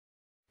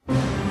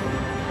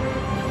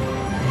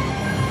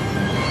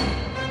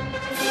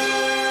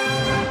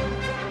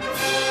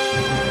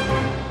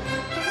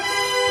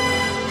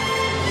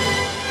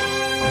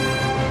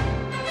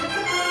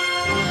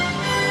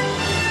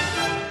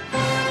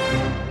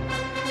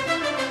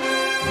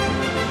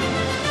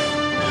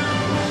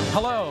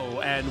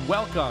and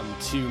welcome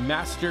to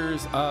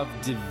Masters of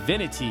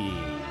Divinity.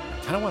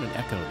 I kind of want an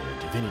echo there.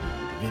 Divinity.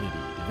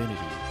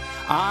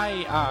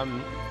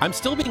 I'm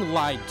still being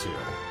lied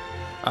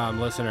to,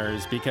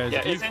 listeners, because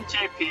isn't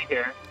JP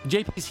here?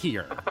 JP's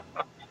here.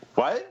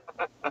 What?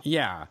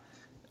 Yeah.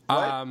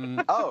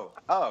 What?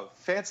 Oh,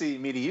 fancy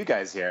meeting you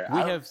guys here.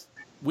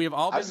 We have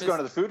all been. I was just going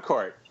to the food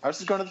court.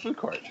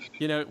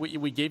 You know,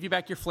 we gave you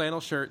back your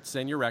flannel shirts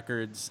and your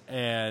records,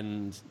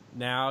 and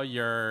now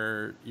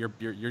you're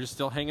just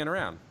still hanging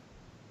around.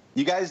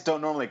 You guys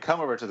don't normally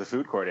come over to the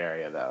food court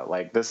area, though.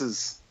 Like, this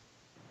is.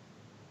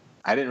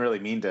 I didn't really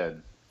mean to.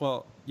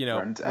 Well, you know,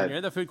 when you're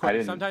in the food court,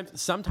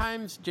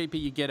 sometimes JP,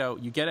 you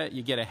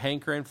get a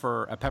hankering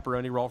for a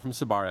pepperoni roll from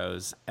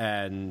Sbarro's,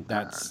 and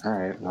that's all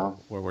right. Well,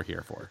 what we're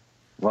here for.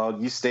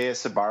 Well, you stay at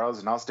Sbarro's,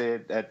 and I'll stay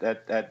at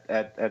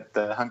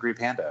the Hungry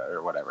Panda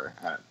or whatever.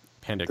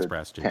 Panda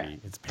Express, JP.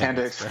 It's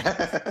Panda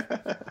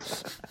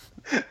Express.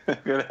 I'm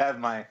gonna have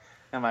my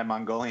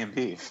Mongolian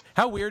beef.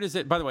 How weird is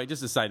it? By the way,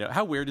 just a side note.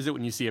 How weird is it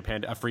when you see a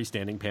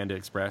freestanding Panda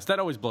Express? That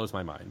always blows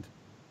my mind.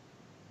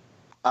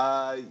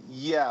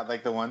 Yeah,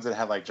 like the ones that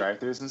have like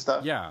drive-throughs and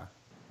stuff. Yeah,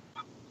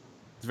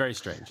 it's very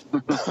strange.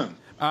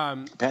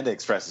 Panda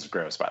Express is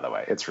gross, by the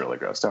way. It's really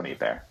gross. Don't eat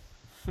there.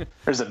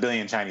 There's a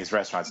billion Chinese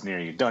restaurants near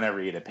you. Don't ever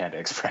eat at Panda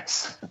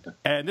Express.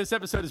 And this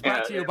episode is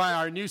brought to you by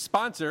our new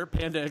sponsor,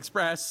 Panda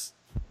Express.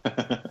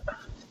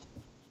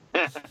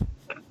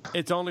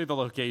 It's only the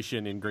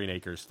location in Green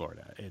Acres,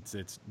 Florida.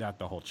 It's not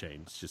the whole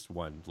chain. It's just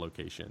one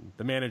location.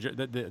 The manager,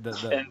 the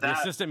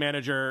assistant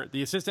manager,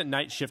 the assistant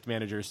night shift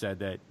manager said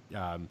that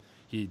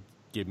he'd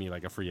give me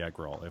like a free egg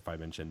roll if I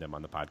mentioned them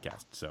on the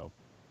podcast. So,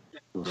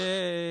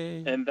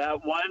 yay! And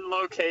that one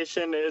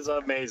location is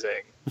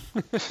amazing.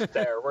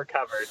 There, we're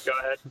covered. Go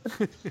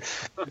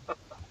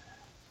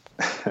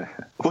ahead.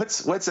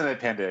 What's in a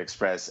Panda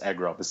Express egg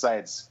roll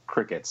besides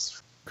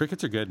crickets?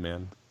 Crickets are good,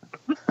 man.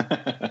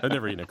 I've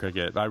never eaten a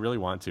cricket, but I really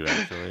want to,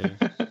 actually.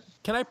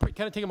 Can I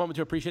take a moment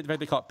to appreciate the fact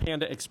they call it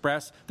Panda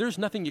Express? There's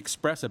nothing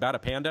express about a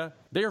panda.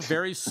 They are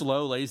very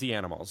slow, lazy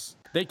animals.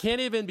 They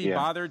can't even be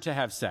bothered to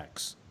have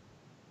sex.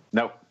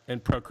 Nope.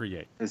 And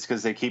procreate. It's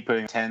because they keep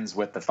putting 10s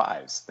with the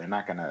 5s. They're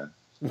not going to...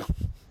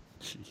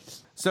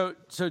 Jeez. So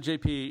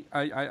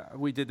JP,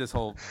 we did this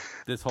whole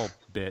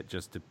bit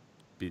just to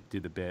do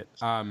the bit.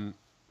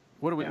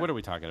 What are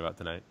we talking about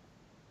tonight?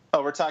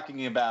 Oh, we're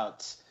talking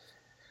about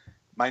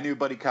my new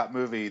buddy cop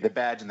movie, The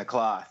Badge and the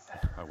Cloth.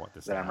 I want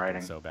this that I'm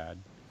writing so bad.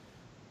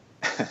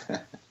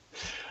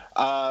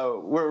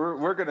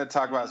 We're going to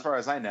talk about, as far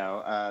as I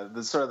know,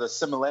 the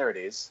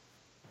similarities,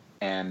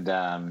 and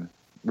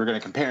we're going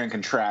to compare and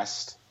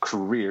contrast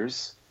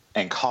careers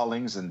and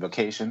callings and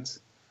vocations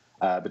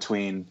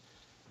between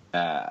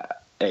a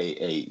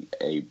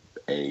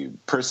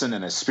person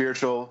in a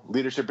spiritual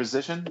leadership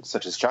position,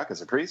 such as Chuck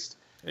as a priest,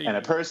 and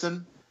a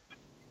person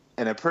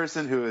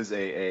who is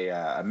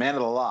a man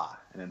of the law,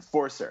 an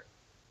enforcer.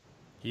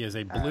 He is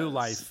a blue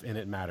life, and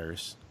it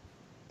matters.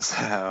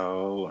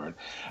 So, Lord,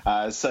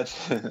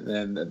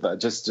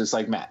 just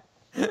like Matt.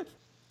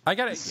 I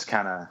got it. This is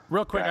kind of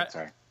real quick.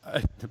 Sorry,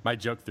 my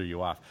joke threw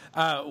you off.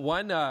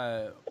 One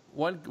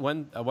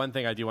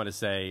thing I do want to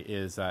say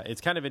is it's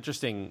kind of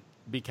interesting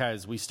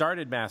because we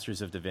started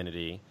Masters of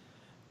Divinity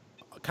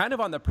kind of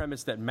on the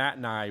premise that Matt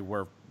and I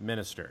were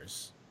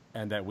ministers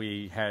and that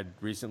we had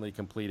recently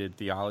completed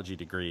theology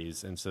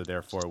degrees, and so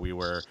therefore we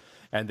were,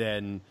 and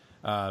then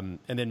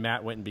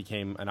Matt went and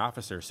became an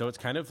officer. So it's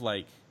kind of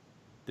like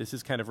this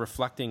is kind of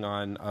reflecting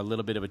on a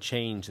little bit of a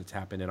change that's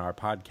happened in our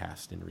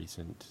podcast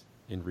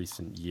in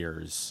recent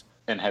years.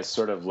 And has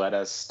sort of led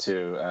us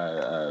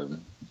to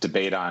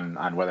debate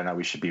on whether or not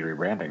we should be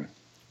rebranding.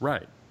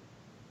 Right.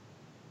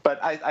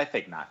 But I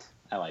think not.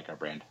 I like our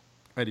brand.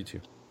 I do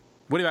too.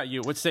 What about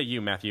you? What say you,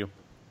 Matthew?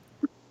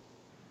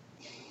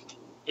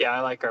 Yeah,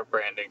 I like our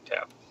branding too.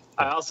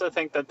 I also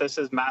think that this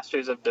is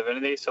Masters of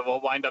Divinity, so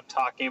we'll wind up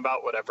talking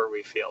about whatever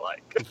we feel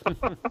like.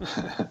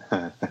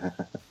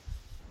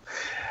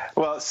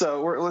 Well,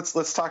 so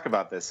let's talk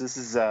about this. This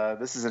is an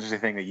interesting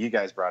thing that you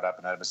guys brought up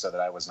in an episode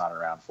that I was not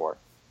around for.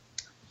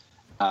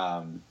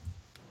 And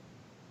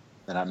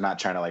I'm not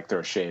trying to like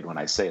throw shade when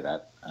I say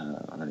that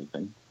on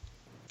anything,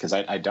 because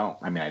I don't.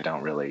 I mean, I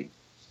don't really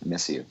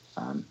miss you.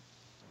 I'm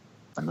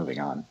moving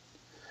on.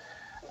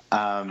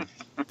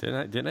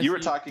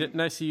 Didn't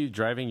I see you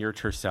driving your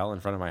Tercel in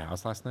front of my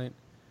house last night?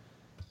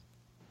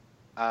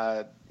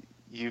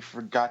 You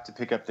forgot to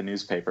pick up the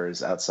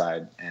newspapers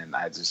outside, and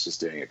I was just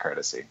doing a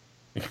courtesy.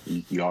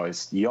 you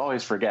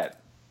always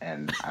forget,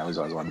 and I always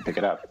wanted to pick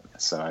it up.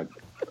 So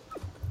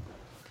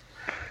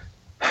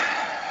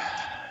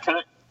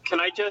Can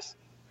I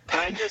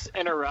just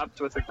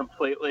interrupt with a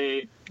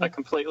completely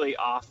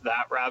off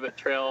that rabbit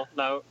trail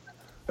note?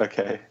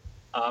 Okay.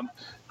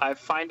 I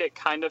find it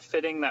kind of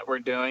fitting that we're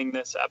doing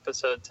this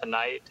episode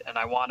tonight, and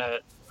I want to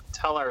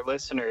tell our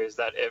listeners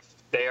that if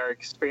they are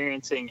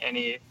experiencing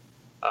any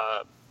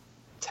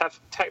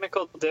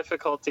technical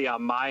difficulty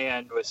on my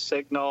end with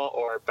signal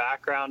or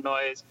background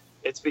noise,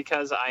 it's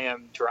because I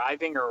am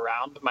driving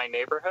around my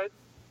neighborhood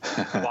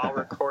while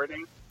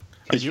recording.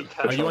 Are you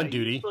on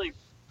duty?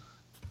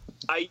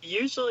 I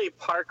usually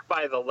park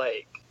by the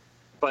lake,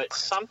 but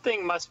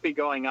something must be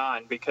going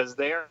on because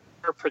they're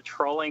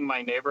patrolling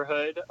my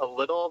neighborhood a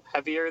little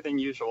heavier than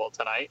usual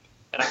tonight.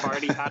 And I've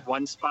already had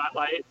one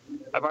spotlight.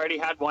 I've already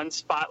had one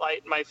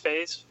spotlight in my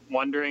face,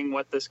 wondering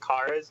what this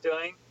car is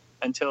doing.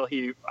 Until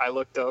I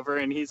looked over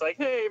and he's like,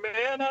 "Hey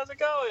man, how's it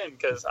going?"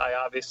 Because I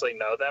obviously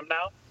know them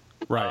now.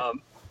 Right.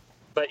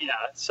 But yeah,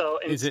 so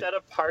instead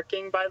of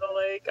parking by the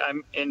lake,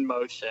 I'm in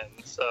motion.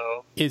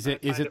 So is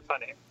it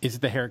funny? Is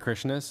it the Hare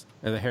Krishnas?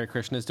 Are the Hare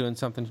Krishnas doing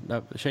something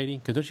shady?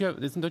 Because don't you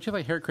have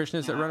like Hare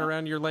Krishnas that run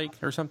around your lake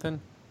or something?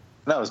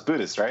 No, it's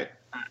Buddhist, right?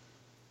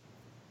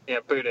 Yeah,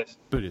 Buddhist.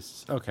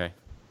 Buddhists. Okay.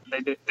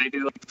 They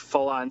do like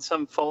full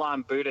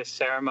on Buddhist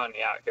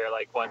ceremony out here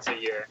like once a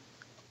year.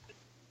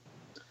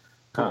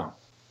 Cool.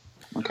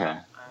 Oh, okay.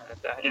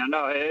 Yeah,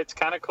 no, it's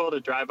kind of cool to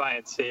drive by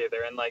and see.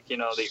 They're in like,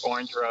 the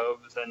orange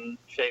robes and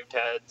shaved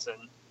heads,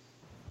 and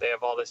they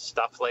have all this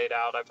stuff laid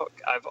out.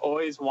 I've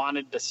always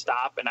wanted to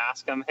stop and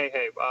ask them,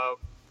 hey,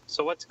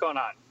 so what's going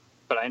on?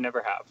 But I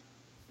never have.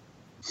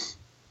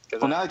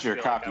 Well, now that you're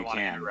a cop, you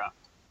can.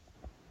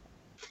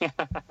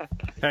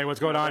 Hey, what's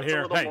going on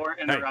here? A little more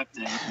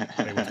interrupting.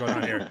 Hey, what's going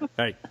on here?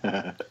 Hey,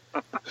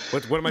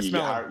 what am I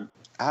smelling?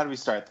 How do we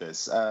start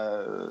this?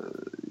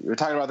 We were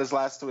talking about this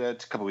a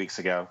couple weeks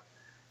ago.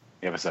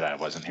 The episode I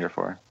wasn't here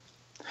for,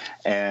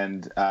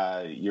 and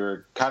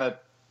you're kind of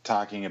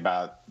talking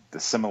about the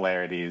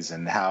similarities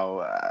and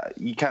how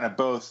you kind of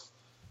both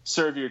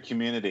serve your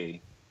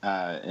community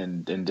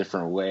in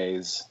different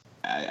ways.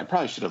 I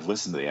probably should have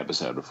listened to the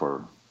episode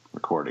before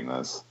recording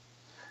this,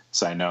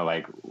 so I know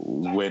like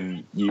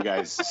when you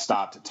guys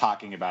stopped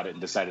talking about it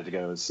and decided to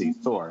go see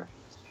Thor,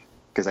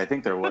 because I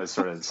think there was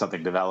sort of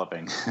something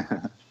developing.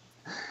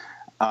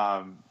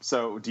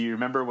 So do you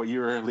remember what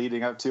you were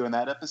leading up to in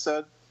that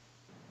episode?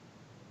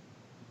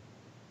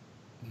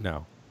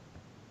 No.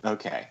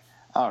 Okay.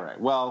 All right.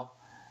 Well,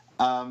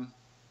 because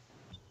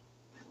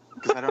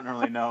I don't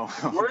really know.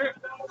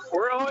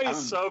 We're always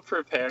so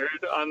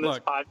prepared on this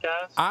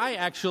podcast. I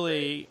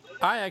actually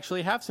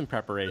have some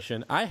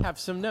preparation. I have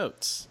some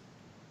notes.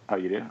 Oh,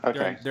 you do?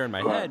 Okay. They're in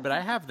my head, but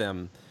I have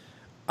them.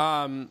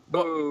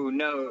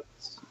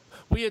 Notes.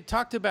 We had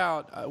talked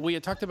about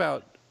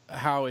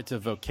how it's a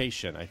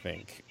vocation, I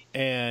think,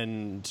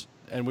 and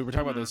we were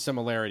talking about those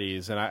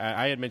similarities, and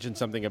I had mentioned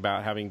something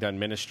about having done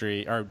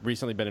ministry, or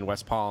recently been in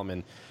West Palm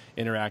and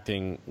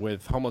interacting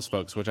with homeless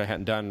folks, which I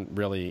hadn't done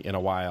really in a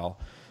while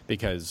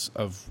because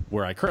of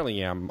where I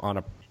currently am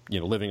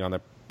living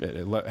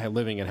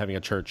and having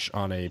a church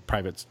on a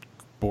private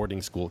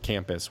boarding school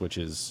campus, which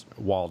is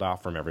walled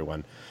off from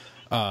everyone,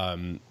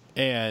 and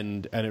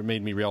it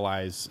made me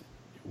realize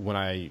when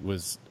I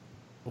was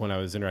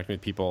interacting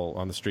with people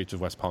on the streets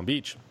of West Palm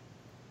Beach,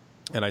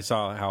 and I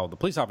saw how the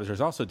police officers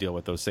also deal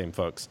with those same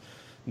folks,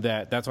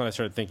 that's when I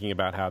started thinking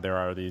about how there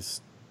are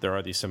these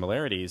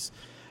similarities,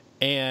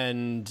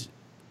 and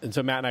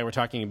so Matt and I were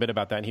talking a bit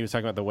about that, and he was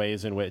talking about the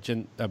ways in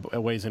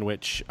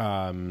which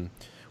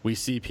we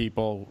see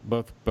people,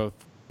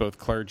 both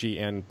clergy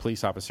and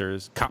police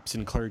officers, cops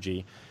and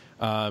clergy,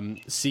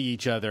 see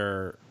each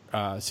other,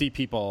 see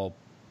people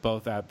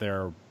both at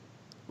tend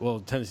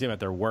to see them at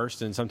their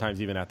worst and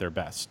sometimes even at their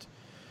best.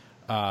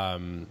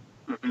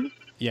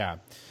 Yeah.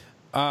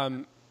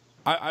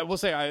 I will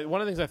say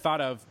one of the things I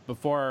thought of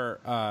before,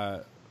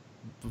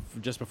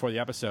 just before the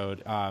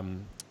episode,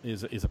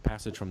 is a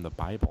passage from the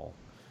Bible,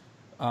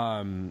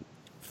 from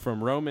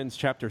Romans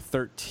chapter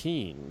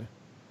 13,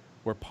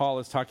 where Paul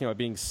is talking about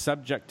being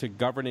subject to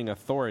governing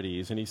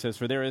authorities, and he says,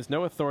 "For there is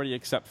no authority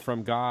except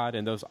from God,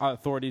 and those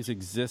authorities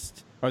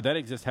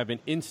have been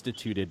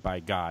instituted by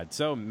God."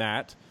 So,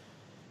 Matt,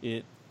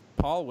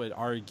 Paul would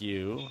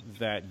argue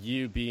that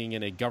you being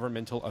in a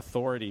governmental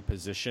authority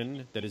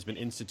position that has been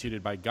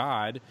instituted by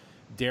God,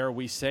 dare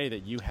we say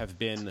that you have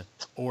been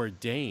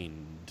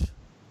ordained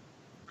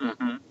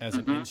as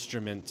an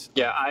instrument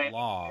of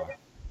law.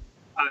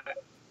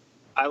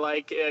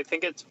 I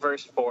think it's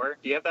verse 4.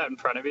 Do you have that in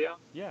front of you?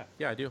 Yeah,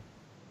 I do.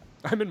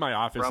 I'm in my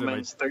office.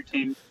 Romans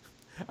 13.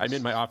 I'm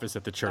in my office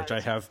at the church.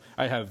 I have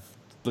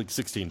like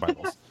 16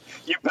 Bibles.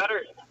 You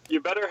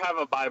better have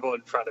a Bible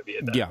in front of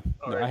you then. Yeah,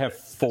 I have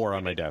 4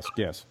 on my desk,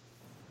 yes.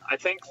 I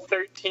think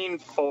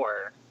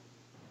 13:4.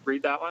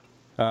 Read that one.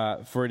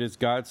 For it is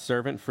God's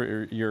servant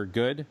for your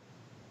good,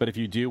 but if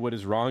you do what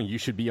is wrong, you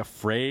should be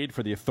afraid,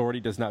 for the authority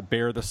does not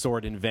bear the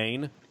sword in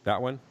vain.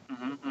 That one.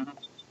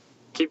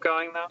 Keep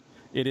going, though.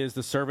 It is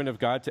the servant of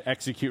God to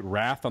execute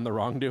wrath on the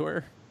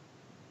wrongdoer.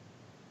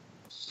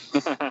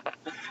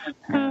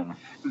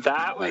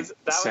 That was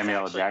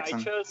Samuel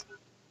actually, Jackson.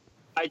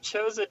 I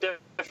chose a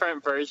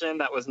different version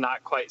that was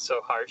not quite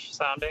so harsh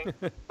sounding,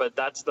 but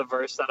that's the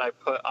verse that I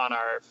put on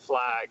our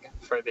flag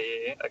for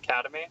the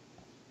academy.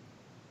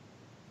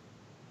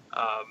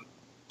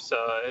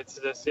 So it's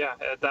just,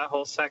 that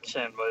whole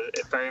section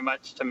it very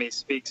much to me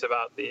speaks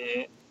about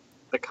the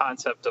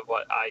concept of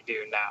what I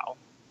do now.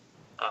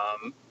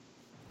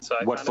 So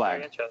I what found flag? it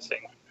very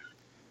interesting.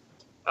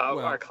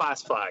 Our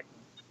class flag.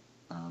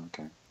 Oh,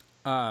 okay.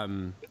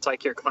 It's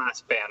like your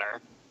class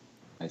banner.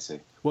 I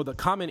see. Well, the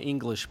Common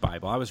English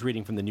Bible, I was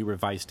reading from the New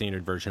Revised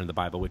Standard Version of the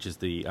Bible, which is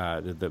the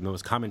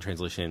most common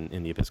translation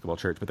in the Episcopal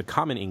Church. But the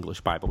Common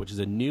English Bible, which is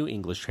a new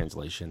English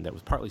translation that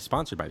was partly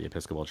sponsored by the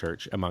Episcopal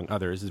Church, among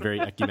others, is a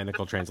very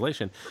ecumenical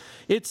translation.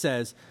 It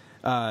says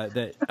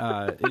that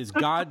it is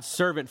God's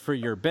servant for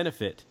your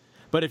benefit.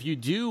 But if you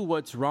do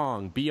what's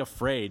wrong, be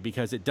afraid,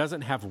 because it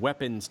doesn't have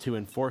weapons to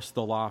enforce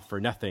the law for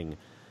nothing.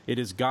 It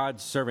is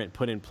God's servant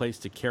put in place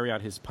to carry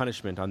out his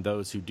punishment on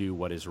those who do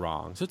what is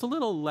wrong. So it's a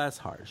little less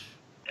harsh.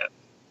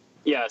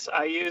 Yes,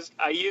 I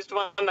used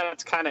one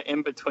that's kind of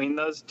in between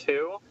those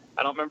two.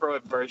 I don't remember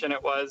what version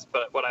it was,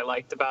 but what I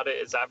liked about it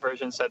is that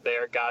version said they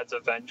are God's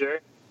avenger,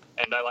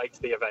 and I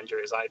liked the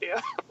Avengers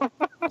idea.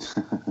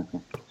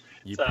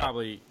 You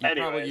probably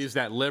use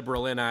that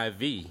liberal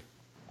NIV.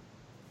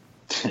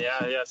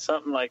 Yeah,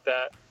 something like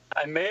that.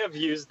 I may have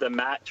used the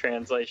Matt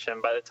translation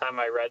by the time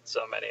I read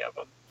so many of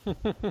them.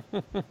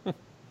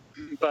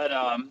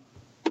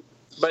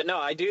 But no,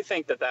 I do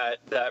think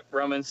that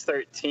Romans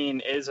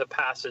 13 is a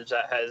passage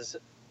that has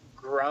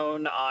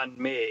grown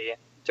on me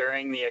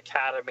during the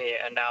academy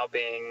and now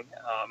being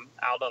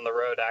out on the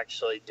road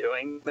actually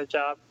doing the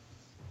job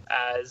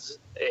as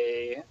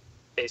a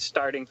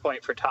starting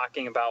point for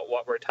talking about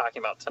what we're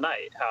talking about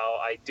tonight. How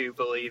I do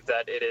believe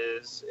that it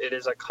is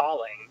a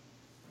calling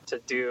to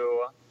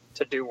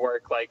do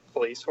work like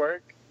police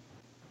work,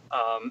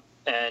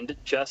 and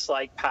just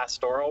like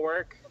pastoral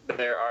work,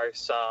 there are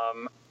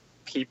some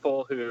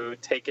people who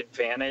take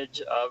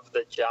advantage of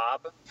the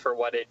job for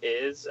what it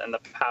is and the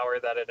power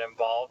that it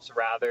involves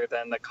rather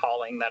than the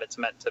calling that it's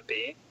meant to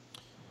be.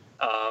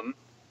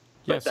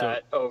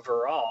 That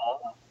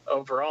overall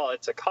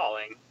it's a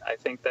calling. I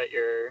think that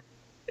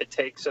it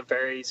takes a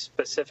very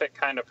specific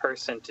kind of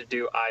person to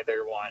do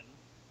either one.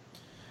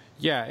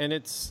 Yeah, and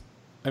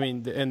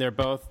they're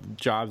both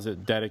jobs that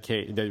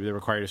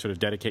require you to sort of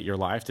dedicate your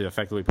life to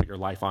effectively put your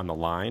life on the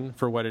line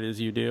for what it is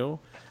you do.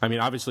 I mean,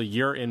 obviously,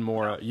 you're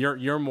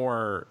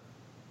more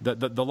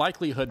the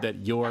likelihood that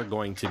you're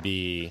going to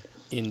be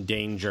in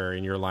danger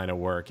in your line of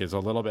work is a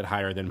little bit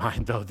higher than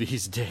mine, though,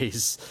 these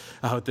days.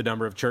 With the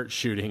number of church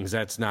shootings,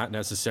 that's not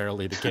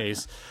necessarily the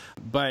case.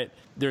 But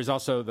there's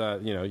also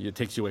it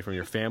takes you away from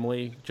your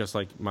family, just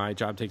like my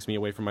job takes me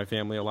away from my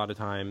family a lot of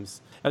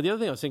times. The other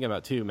thing I was thinking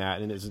about, too,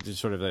 Matt, and it's just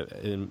sort of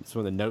in some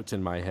of the notes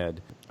in my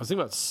head, I was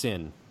thinking about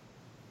sin.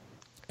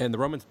 And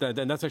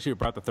and that's actually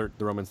what brought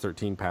the Romans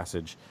 13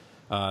 passage,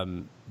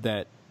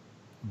 that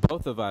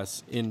both of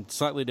us, in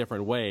slightly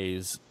different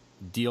ways,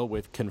 deal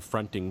with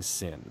confronting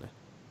sin.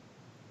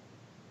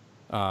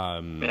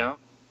 A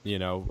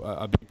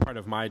big part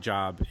of my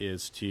job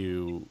is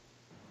to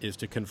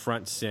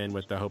confront sin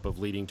with the hope of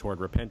leading toward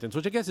repentance,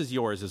 which I guess is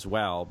yours as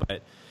well,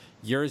 but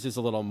yours is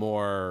a little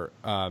more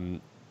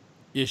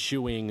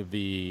issuing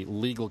the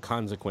legal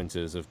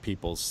consequences of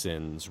people's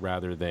sins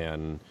rather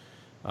than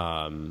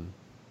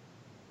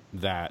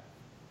that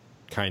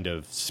kind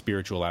of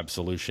spiritual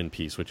absolution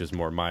piece, which is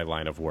more my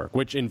line of work,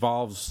 which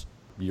involves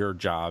your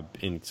job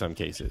in some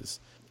cases.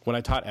 When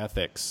I taught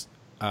ethics,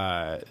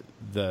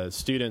 the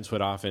students would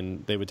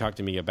talk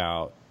to me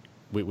about,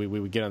 we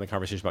would get on the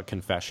conversation about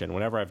confession.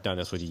 Whenever I've done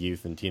this with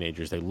youth and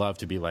teenagers, they love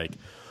to be like,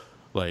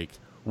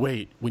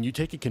 wait, when you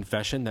take a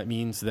confession, that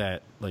means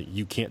that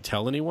you can't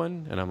tell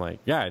anyone? And I'm like,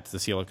 yeah, it's the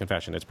seal of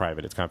confession. It's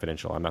private. It's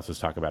confidential. I'm not supposed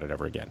to talk about it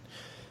ever again.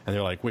 And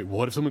they're like, wait,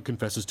 what if someone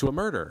confesses to a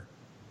murder?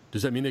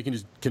 Does that mean they can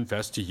just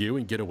confess to you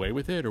and get away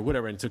with it or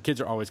whatever? And so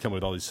kids are always coming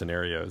with all these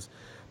scenarios.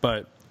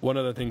 But one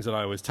of the things that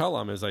I always tell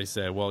them is I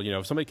say, well,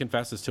 if somebody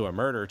confesses to a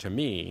murder to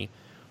me,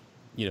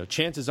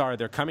 chances are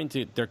they're coming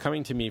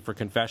to me for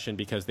confession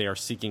because they are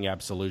seeking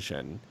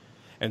absolution.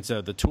 And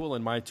so the tool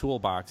in my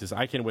toolbox is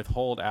I can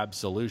withhold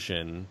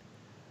absolution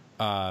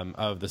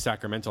of the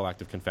sacramental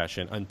act of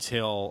confession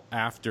until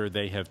after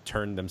they have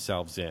turned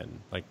themselves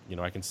in.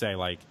 I can say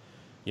I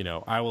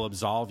will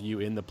absolve you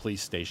in the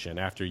police station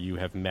after you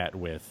have met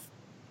with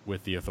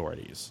the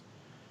authorities.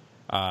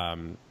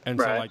 And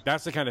right. So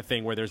that's the kind of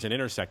thing where there's an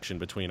intersection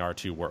between our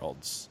two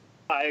worlds.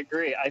 I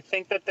agree. I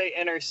think that they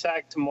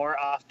intersect more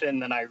often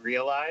than I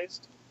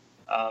realized.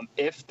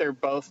 If they're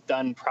both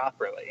done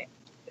properly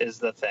is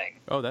the thing.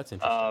 Oh, that's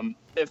interesting.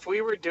 If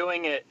we were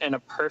doing it in a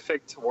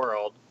perfect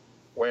world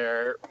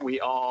where we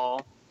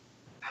all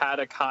had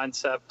a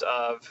concept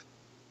of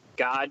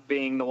God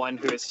being the one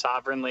who is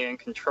sovereignly in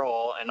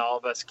control and all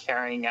of us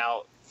carrying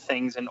out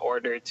things in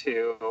order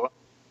to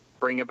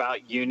bring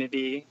about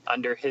unity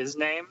under his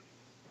name,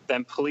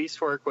 then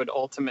police work would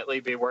ultimately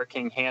be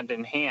working hand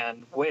in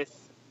hand with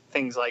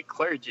things like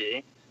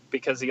clergy,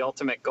 because the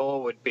ultimate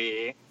goal would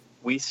be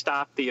we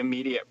stop the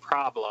immediate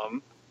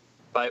problem,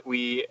 but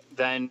we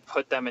then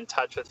put them in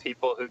touch with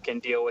people who can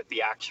deal with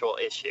the actual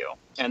issue.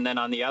 And then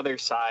on the other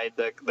side,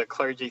 the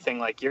clergy thing,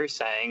 like you're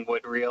saying,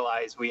 would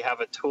realize we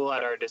have a tool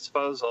at our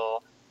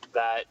disposal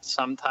that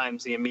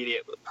sometimes the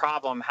immediate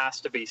problem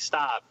has to be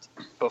stopped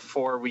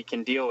before we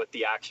can deal with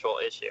the actual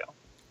issue.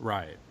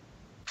 Right.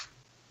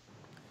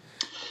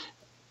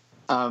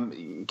 I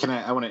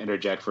want to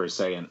interject for a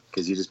second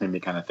because you just made me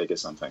kind of think of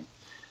something.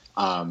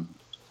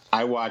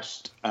 I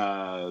watched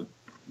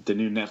the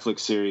new Netflix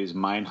series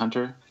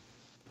Mindhunter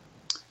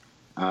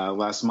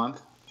last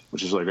month,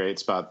 which is really great.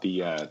 It's about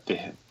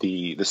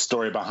the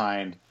story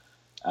behind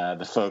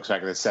the folks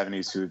back in the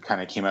 70s who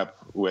kind of came up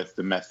with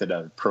the method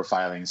of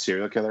profiling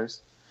serial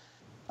killers.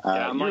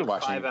 Yeah, I'm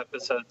like 5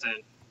 episodes in.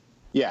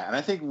 Yeah, and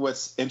I think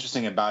what's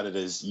interesting about it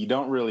is you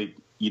don't really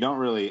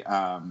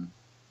at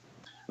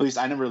least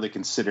I never really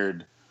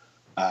considered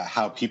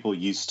how people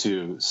used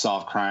to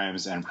solve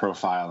crimes and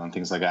profile and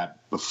things like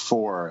that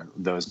before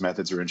those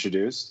methods were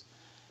introduced.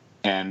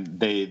 And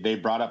they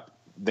brought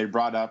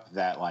up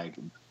that, like,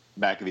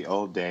 back in the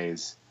old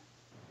days,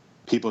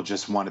 people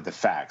just wanted the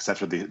facts.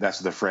 That's where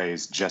the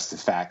phrase "just the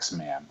facts,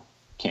 ma'am"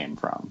 came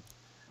from.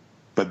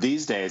 But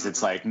these days,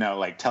 it's like, no,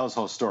 like, tell us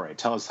the whole story.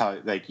 Tell us how,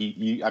 like,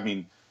 I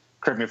mean,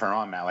 correct me if I'm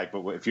wrong, Matt, like,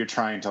 but if you're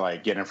trying to,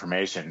 like, get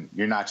information,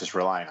 you're not just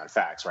relying on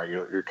facts, right?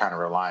 You're kind of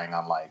relying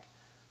on, like,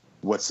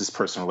 what's this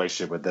person's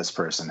relationship with this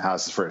person? How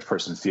does this first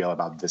person feel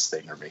about this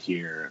thing over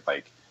here?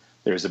 Like,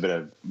 there's a bit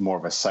of more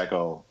of a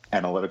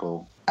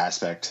psychoanalytical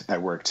aspect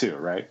at work too,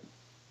 right?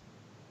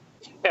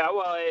 Yeah,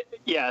 well,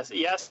 yes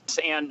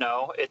and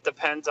no. It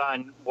depends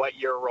on what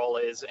your role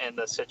is in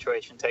the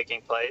situation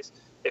taking place.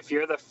 If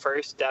you're the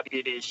first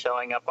deputy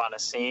showing up on a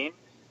scene,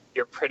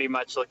 you're pretty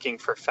much looking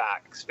for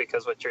facts,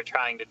 because what you're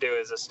trying to do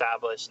is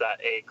establish that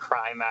a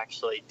crime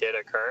actually did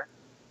occur.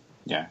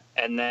 Yeah.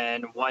 And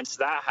then once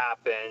that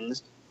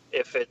happens,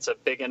 if it's a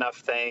big enough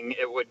thing,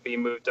 it would be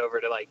moved over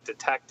to, like,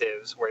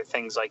 detectives, where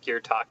things like you're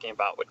talking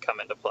about would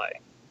come into play.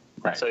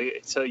 Right.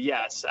 So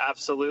yes,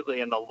 absolutely.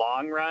 In the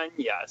long run,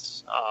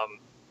 yes.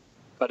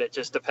 But it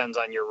just depends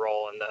on your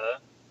role in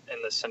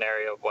the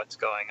scenario of what's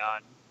going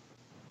on.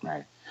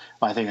 Right.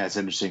 Well, I think that's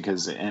interesting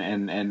because,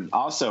 and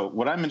also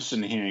what I'm interested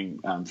in hearing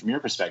from your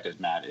perspective,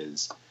 Matt,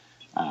 is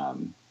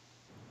I've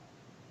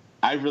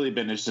really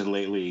been interested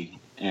lately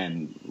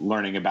in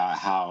learning about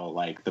how,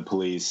 like, the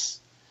police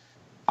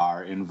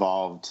are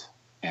involved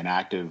and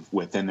active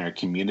within their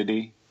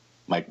community,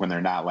 like when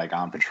they're not, like,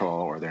 on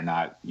patrol or they're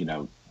not,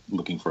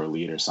 looking for a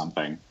lead or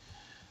something.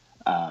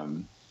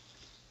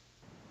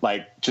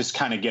 Like, just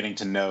kind of getting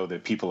to know the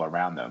people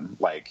around them,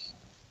 like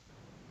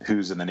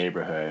who's in the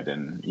neighborhood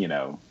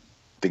and,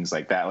 things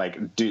like that.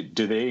 Like, do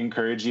they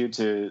encourage you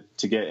to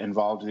get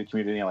involved in the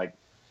community? Like,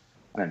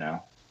 I don't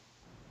know,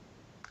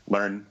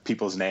 learn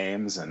people's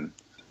names and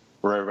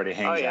where everybody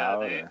hangs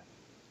out?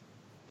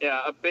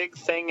 Yeah, a big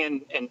thing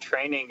in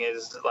training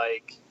is,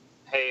 like,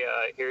 hey,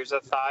 here's a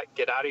thought: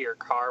 get out of your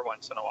car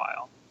once in a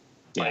while.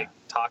 Yeah. Like,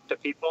 talk to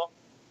people.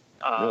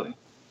 Really?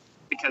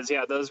 Because,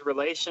 those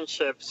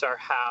relationships are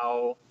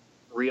how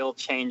real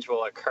change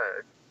will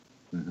occur.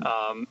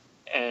 Mm-hmm.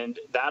 And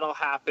that'll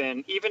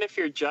happen even if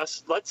you're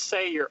let's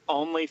say your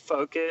only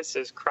focus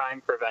is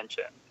crime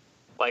prevention.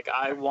 Like,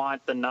 I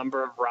want the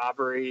number of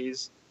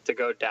robberies to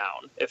go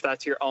down. If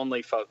that's your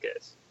only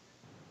focus,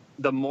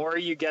 the more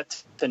you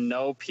get to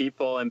know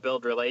people and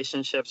build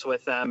relationships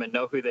with them and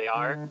know who they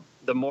are, mm-hmm.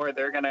 the more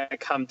they're going to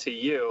come to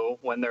you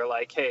when they're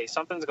like, hey,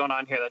 something's going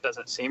on here that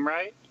doesn't seem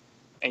right.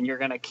 And you're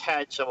going to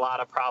catch a lot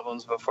of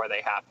problems before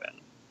they happen.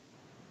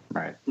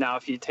 Right. Now,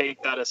 if you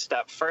take that a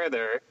step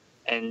further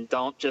and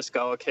don't just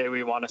go, okay,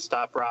 we want to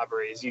stop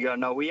robberies. You go,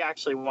 no, we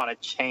actually want to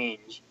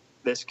change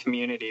this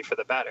community for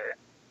the better.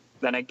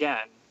 Then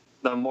again,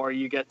 the more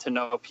you get to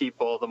know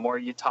people, the more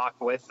you talk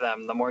with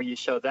them, the more you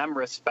show them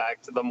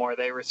respect, the more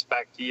they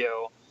respect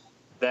you,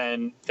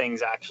 then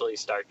things actually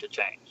start to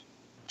change.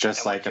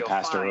 Just like a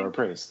pastor or a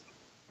priest.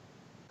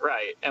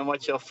 Right. And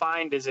what you'll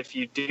find is if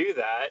you do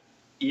that,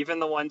 even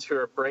the ones who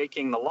are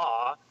breaking the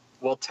law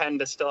will tend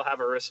to still have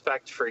a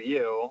respect for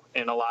you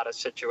in a lot of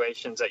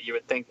situations that you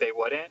would think they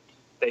wouldn't.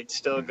 They'd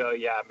still go,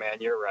 yeah, man,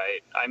 you're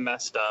right. I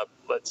messed up.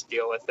 Let's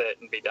deal with it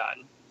and be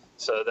done.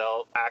 So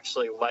they'll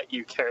actually let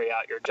you carry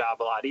out your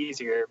job a lot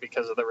easier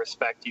because of the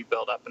respect you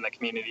build up in the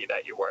community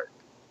that you work.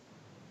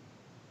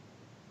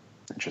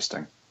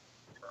 Interesting.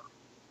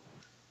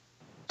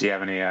 Do you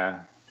have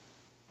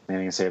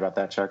anything to say about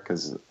that, Chuck?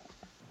 Because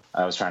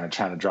I was trying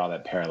to draw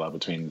that parallel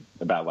between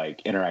about,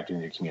 like, interacting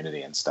with your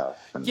community and stuff.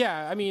 And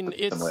yeah, I mean,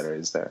 it's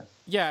similarities there.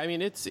 Yeah, I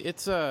mean, it's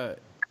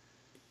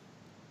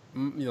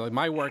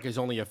my work is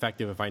only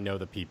effective if I know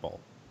the people,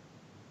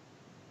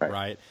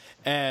 right?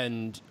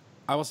 And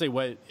I will say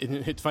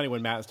it's funny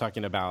when Matt is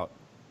talking about,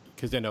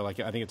 because I know, like,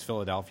 I think it's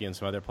Philadelphia and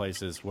some other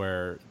places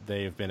where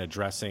they've been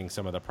addressing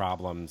some of the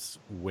problems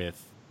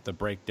with the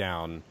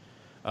breakdown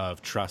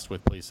of trust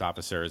with police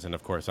officers, and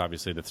of course,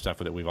 obviously, the stuff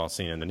that we've all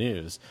seen in the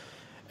news.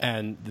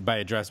 And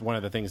by one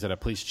of the things that a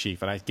police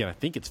chief, and I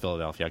think it's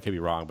Philadelphia, I could be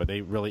wrong, but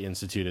they really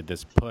instituted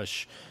this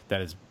push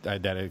that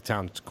it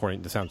sounds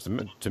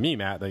to me,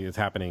 Matt, that it's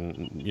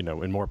happening,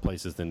 in more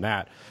places than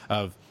that,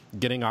 of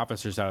getting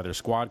officers out of their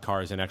squad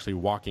cars and actually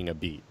walking a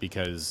beat,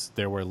 because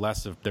there were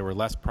less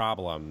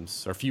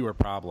problems or fewer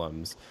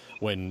problems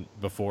when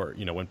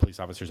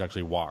police officers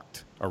actually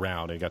walked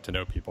around and got to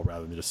know people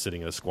rather than just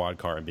sitting in a squad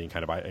car and being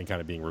kind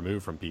of being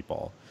removed from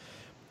people.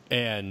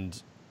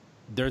 And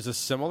there's a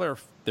similar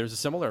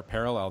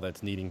parallel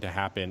that's needing to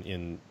happen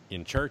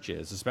in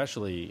churches,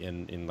 especially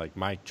in like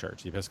my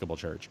church, the Episcopal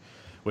Church,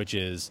 which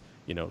is,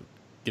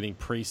 getting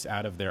priests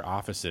out of their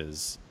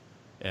offices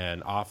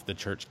and off the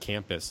church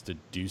campus to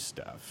do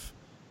stuff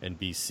and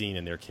be seen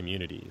in their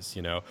communities.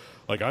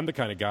 Like I'm the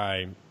kind of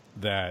guy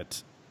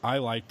that I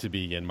like to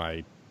be in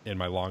my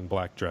long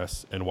black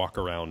dress and walk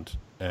around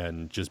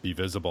and just be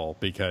visible,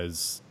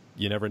 because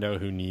you never know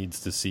who needs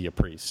to see a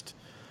priest.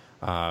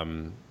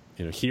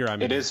 Here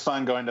I'm. It is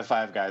fun going to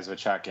Five Guys with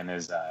Chuck in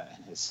his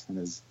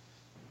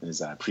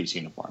priest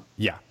uniform.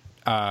 Yeah.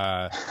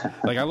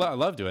 Like I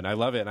love doing it. I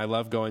love it. And I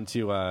love going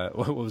to,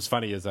 what was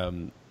funny is,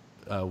 one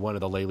of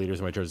the lay leaders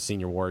in my church,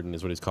 senior warden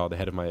is what he's called, the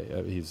head of my,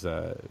 he's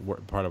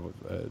part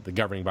of the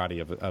governing body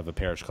of a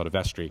parish called a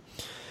vestry.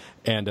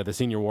 And the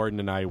senior warden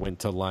and I went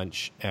to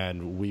lunch,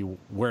 and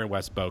we're in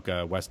West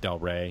Boca, West Del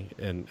Rey,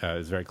 and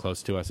is very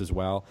close to us as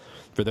well.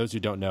 For those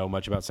who don't know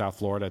much about South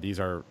Florida, these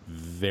are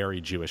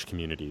very Jewish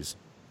communities.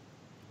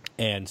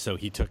 And so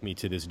he took me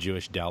to this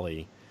Jewish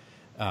deli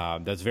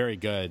that's very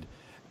good.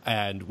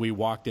 And we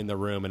walked in the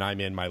room, and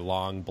I'm in my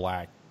long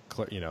black,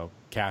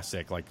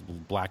 cassock, like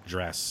black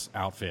dress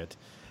outfit.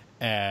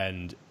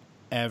 And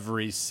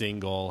every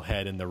single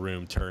head in the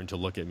room turned to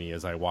look at me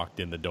as I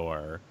walked in the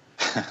door.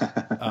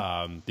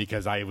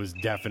 Because I was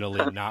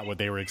definitely not what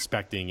they were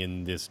expecting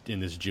in this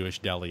Jewish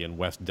deli in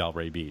West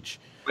Delray Beach.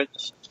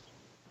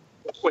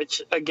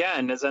 Which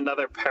again is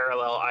another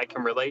parallel I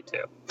can relate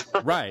to.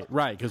 Right.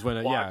 Because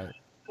when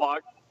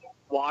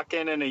walk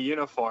in a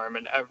uniform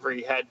and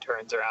every head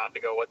turns around to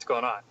go, what's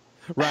going on?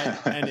 Right,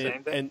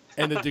 and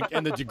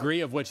the degree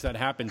of which that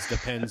happens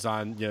depends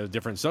on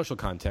different social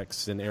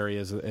contexts and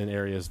areas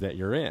that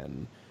you're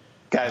in.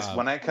 Guys,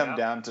 when I come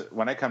down to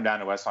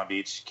West Palm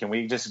Beach, can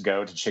we just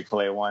go to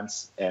Chick-fil-A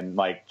once, and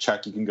like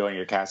Chuck, you can go in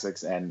your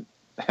cassocks and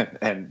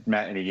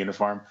Matt in a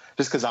uniform,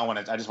 just because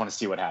I just want to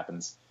see what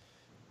happens.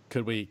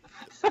 Could we?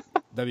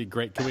 That'd be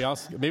great. Could we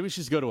also? Maybe we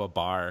should just go to a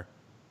bar.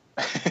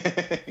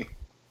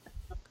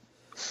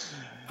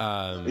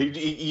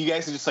 You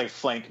guys can just like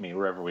flank me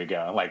wherever we go.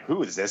 I'm like,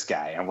 who is this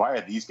guy, and why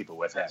are these people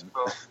with him?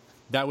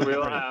 That'd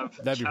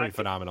be pretty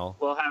phenomenal.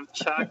 We'll have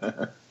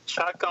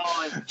Chuck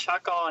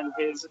all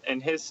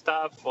in his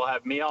stuff. We'll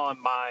have me all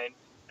in mine,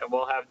 and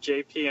we'll have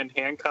JP in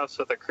handcuffs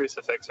with a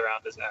crucifix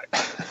around his neck.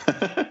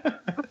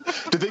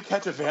 Did they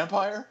catch a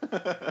vampire?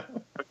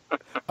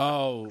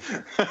 Oh,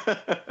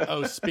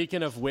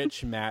 speaking of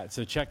which, Matt,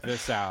 so check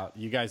this out.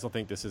 You guys will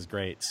think this is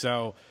great.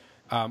 So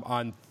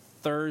on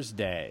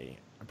Thursday,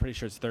 I'm pretty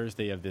sure it's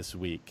Thursday of this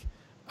week,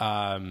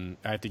 I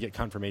have to get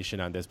confirmation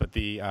on this, but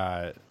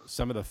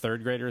some of the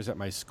third graders at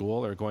my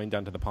school are going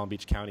down to the Palm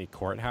Beach County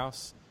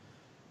Courthouse.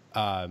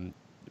 One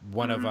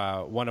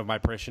of my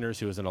parishioners,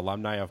 who is an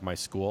alumni of my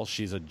school,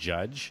 she's a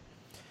judge,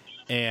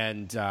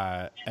 and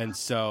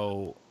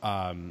so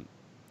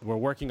we're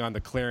working on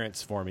the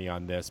clearance for me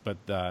on this.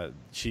 But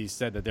she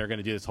said that they're going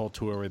to do this whole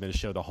tour where they're going to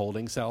show the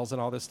holding cells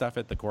and all this stuff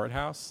at the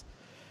courthouse.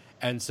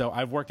 And so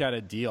I've worked out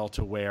a deal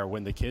to where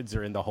when the kids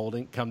are in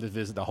come to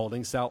visit the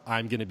holding cell,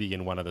 I'm going to be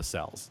in one of the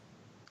cells.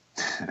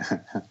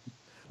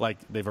 Like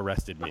they've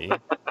arrested me.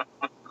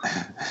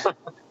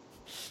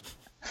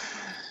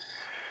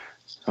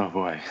 Oh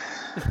boy.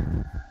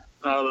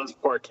 Oh, those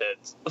poor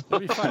kids. It'll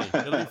be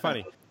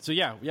funny. So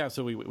yeah.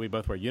 So we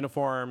both wear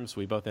uniforms.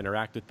 We both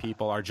interact with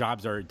people. Our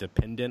jobs are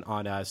dependent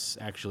on us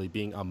actually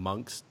being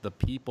amongst the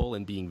people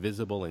and being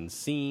visible and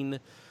seen.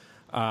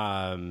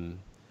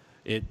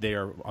 They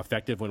are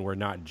effective when we're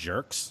not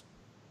jerks,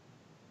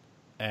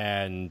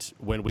 and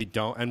when we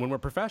don't, and when we're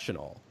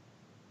professional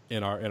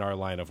in our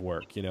line of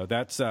work.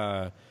 That's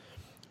the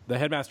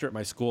headmaster at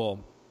my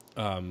school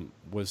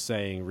was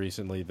saying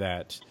recently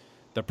that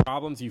the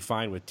problems you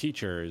find with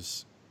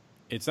teachers,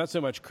 it's not so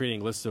much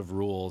creating lists of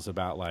rules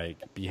about like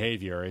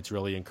behavior. It's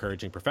really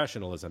encouraging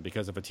professionalism,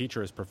 because if a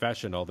teacher is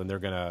professional, then they're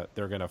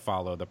gonna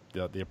follow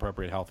the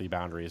appropriate healthy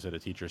boundaries that a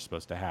teacher is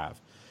supposed to have.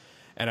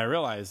 And I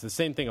realize the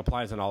same thing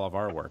applies in all of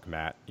our work,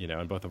 Matt,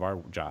 in both of our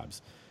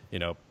jobs.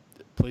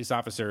 Police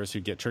officers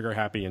who get trigger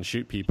happy and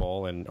shoot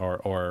people and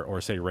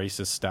or say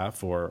racist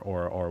stuff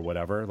or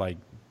whatever, like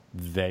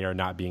they are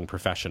not being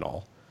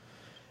professional.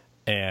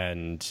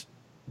 And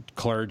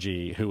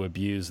clergy who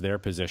abuse their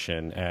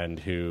position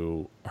and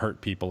who hurt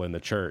people in the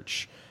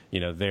church,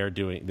 they're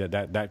doing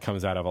that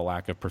comes out of a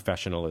lack of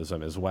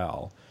professionalism as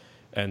well.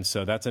 And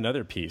so that's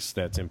another piece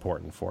that's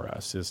important for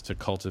us, is to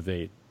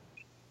cultivate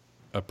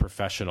a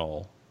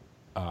professional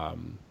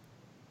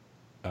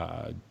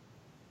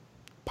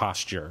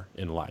posture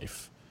in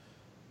life.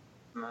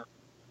 Yeah,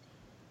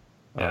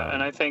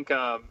 and I think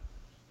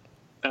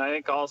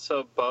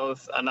also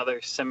both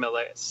another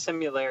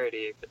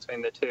similarity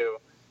between the two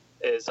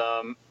is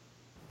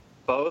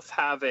both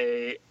have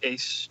a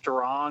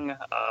strong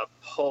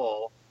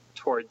pull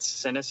towards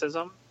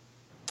cynicism.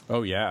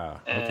 Oh yeah.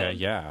 Okay.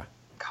 Yeah.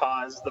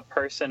 Cause the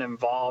person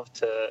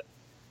involved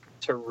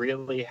to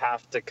really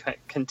have to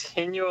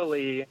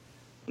continually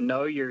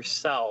know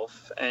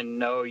yourself and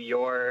know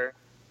your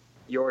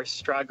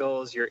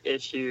struggles, your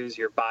issues,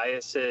 your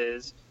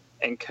biases,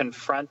 and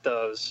confront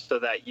those so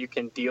that you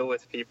can deal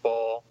with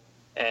people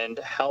and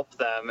help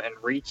them and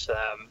reach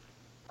them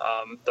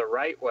the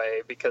right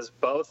way, because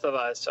both of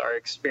us are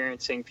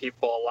experiencing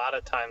people a lot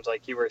of times,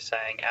 like you were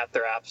saying, at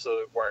their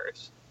absolute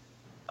worst.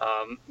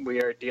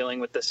 We are dealing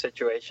with the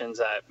situations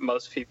that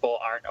most people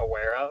aren't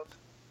aware of.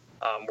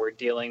 We're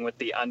dealing with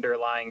the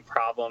underlying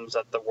problems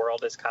that the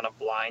world is kind of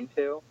blind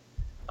to.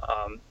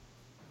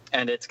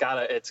 And it's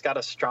got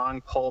a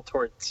strong pull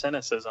toward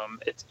cynicism.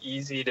 It's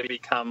easy to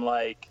become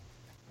like,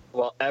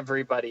 well,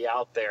 everybody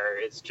out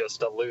there is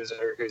just a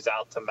loser who's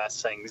out to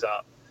mess things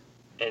up,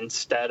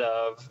 instead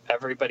of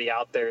everybody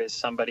out there is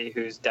somebody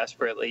who's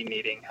desperately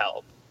needing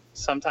help.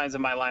 Sometimes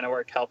in my line of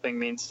work, helping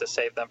means to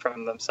save them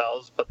from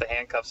themselves, put the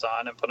handcuffs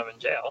on, and put them in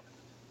jail.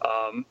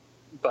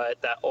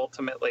 But that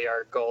ultimately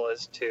our goal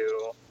is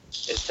to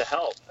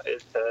help,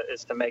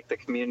 is to make the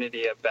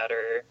community a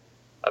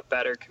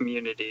better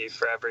community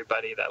for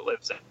everybody that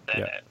lives in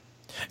it.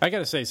 I got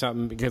to say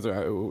something, because I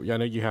know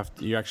you're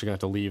actually going to have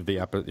to leave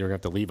you're going to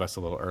have to leave us a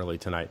little early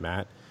tonight,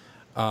 Matt.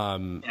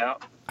 Yeah.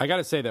 I got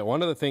to say that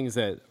one of the things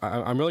that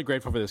I'm really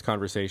grateful for this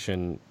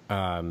conversation,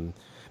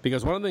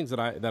 because one of the things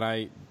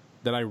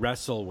that I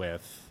wrestle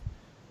with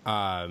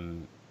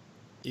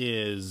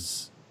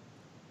is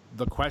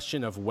the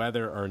question of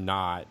whether or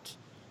not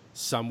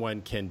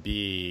someone can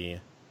be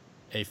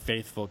a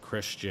faithful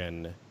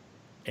Christian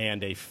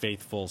and a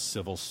faithful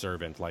civil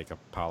servant, like a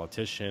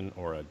politician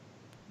or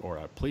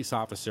a police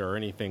officer or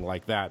anything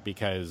like that,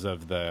 because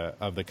of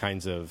the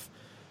kinds of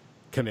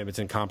commitments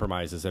and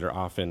compromises that are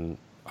often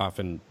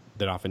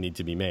need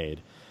to be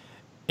made.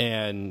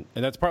 And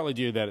that's partly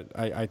due that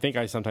I think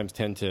I sometimes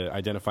tend to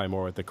identify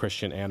more with the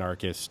Christian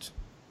anarchist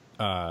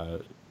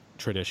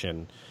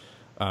tradition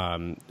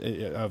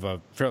of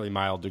a fairly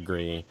mild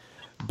degree.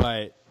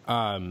 But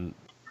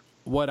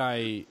what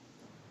I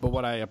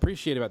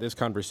appreciate about this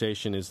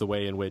conversation is the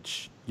way in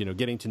which,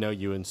 getting to know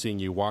you and seeing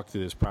you walk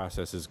through this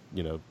process is,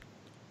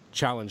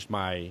 challenged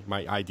my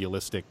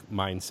idealistic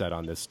mindset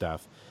on this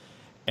stuff,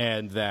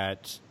 and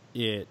that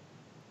it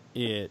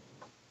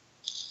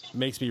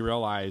makes me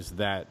realize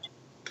that,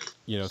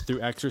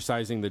 through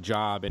exercising the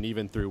job and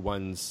even through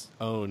one's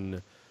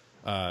own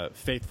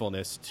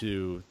faithfulness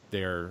to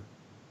their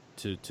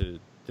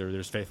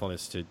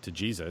faithfulness to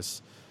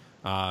Jesus,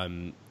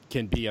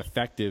 can be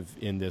effective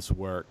in this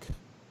work.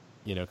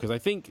 Because I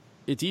think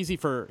it's easy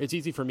for me,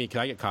 because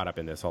I get caught up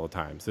in this all the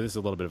time. So this is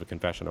a little bit of a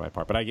confession on my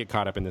part, but I get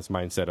caught up in this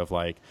mindset of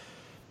like,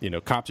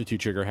 cops are too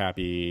trigger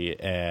happy,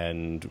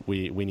 and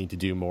we need to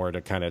do more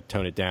to kind of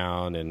tone it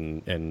down,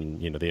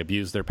 and they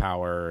abuse their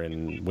power,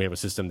 and we have a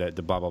system that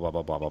blah blah blah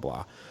blah blah blah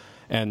blah.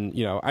 And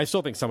I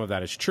still think some of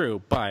that is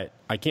true, but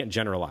I can't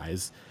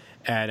generalize.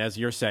 And as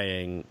you're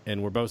saying,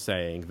 and we're both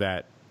saying,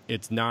 that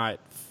it's not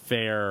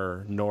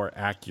fair nor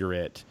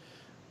accurate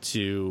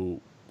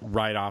to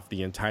write off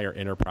the entire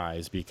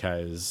enterprise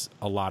because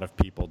a lot of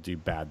people do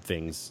bad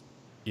things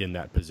in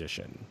that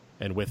position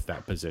and with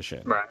that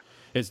position. Right.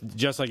 It's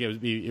just like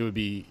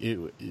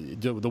the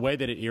way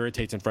that it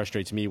irritates and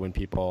frustrates me when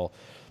people,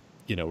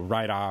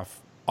 write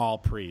off all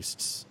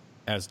priests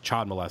as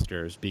child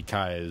molesters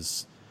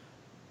because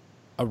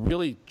a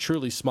really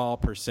truly small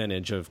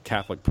percentage of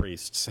Catholic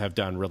priests have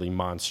done really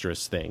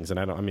monstrous things.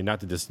 And not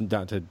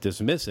to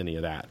dismiss any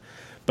of that,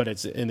 but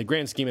it's in the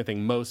grand scheme of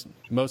things,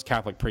 most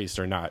Catholic priests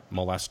are not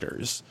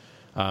molesters.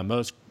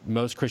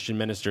 Most Christian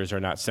ministers are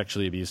not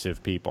sexually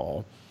abusive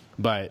people,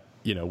 but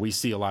we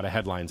see a lot of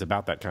headlines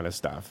about that kind of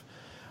stuff.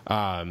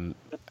 And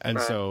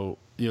right.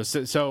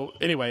 So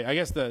anyway, I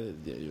guess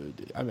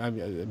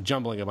I'm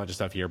jumbling a bunch of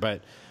stuff here,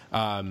 but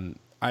I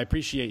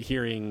appreciate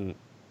hearing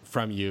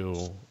from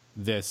you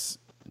this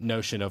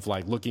notion of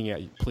like looking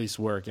at police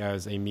work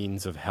as a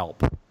means of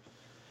help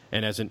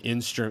and as an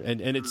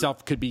instrument, and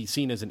itself could be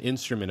seen as an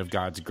instrument of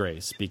God's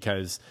grace,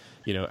 because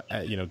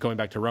going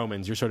back to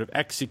Romans, you're sort of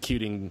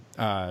executing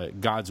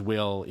God's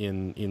will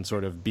in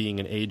sort of being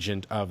an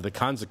agent of the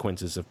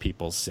consequences of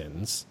people's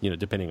sins,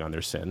 depending on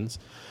their sins.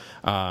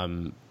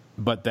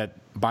 But that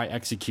by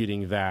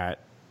executing that,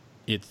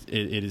 it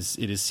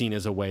is seen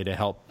as a way to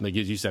help, like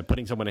as you said,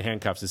 putting someone in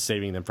handcuffs is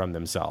saving them from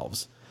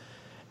themselves,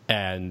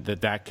 and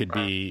that could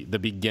be the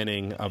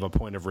beginning of a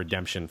point of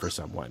redemption for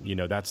someone.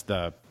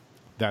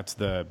 That's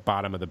the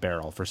bottom of the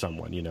barrel for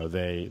someone.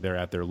 They're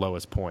at their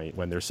lowest point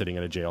when they're sitting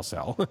in a jail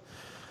cell,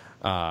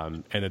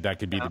 and that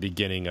could be the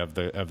beginning of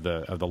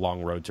the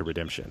long road to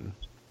redemption.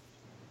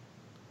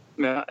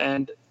 Yeah,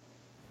 and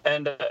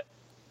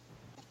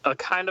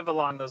kind of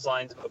along those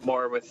lines, but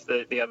more with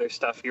the other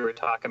stuff you were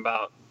talking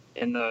about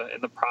in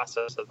the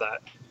process of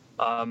that.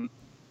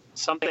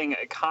 Something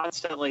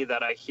constantly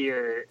that I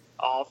hear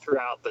all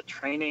throughout the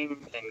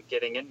training and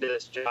getting into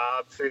this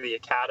job through the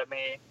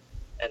academy,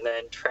 and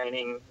then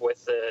training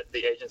with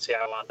the agency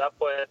I wound up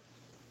with,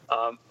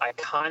 I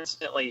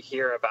constantly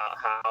hear about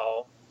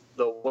how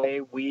the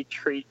way we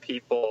treat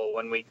people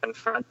when we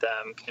confront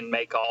them can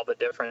make all the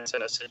difference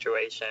in a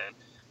situation,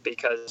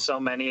 because so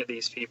many of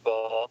these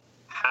people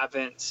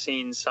haven't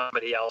seen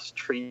somebody else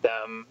treat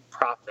them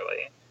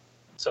properly.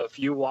 So if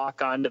you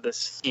walk onto the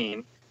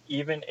scene,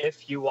 even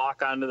if you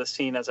walk onto the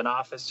scene as an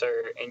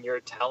officer and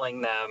you're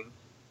telling them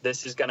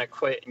this is going to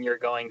quit and you're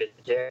going to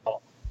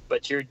jail,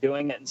 but you're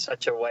doing it in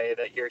such a way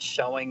that you're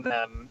showing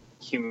them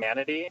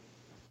humanity,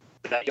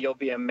 that you'll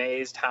be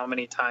amazed how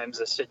many times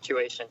a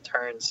situation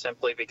turns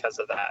simply because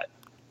of that.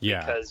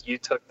 Yeah. Because you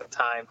took the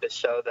time to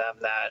show them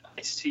that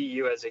I see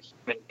you as a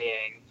human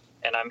being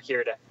and I'm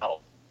here to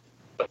help,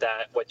 but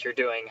that what you're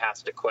doing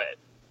has to quit.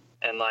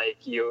 And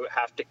like, you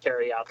have to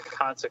carry out the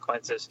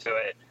consequences to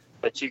it,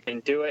 but you can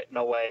do it in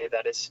a way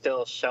that is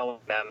still showing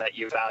them that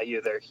you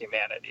value their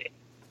humanity.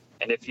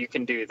 And if you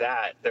can do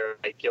that, they're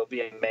like, you'll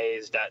be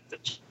amazed at the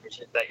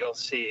change that you'll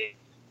see.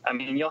 I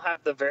mean, you'll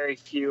have the very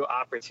few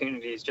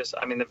opportunities, the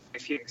very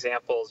few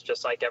examples,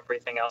 just like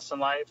everything else in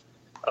life,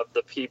 of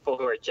the people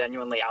who are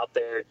genuinely out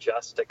there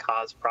just to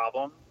cause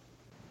problems.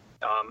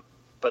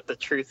 But the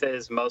truth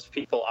is, most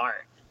people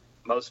aren't.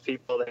 Most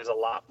people, there's a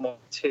lot more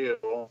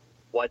to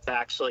what's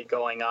actually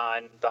going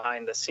on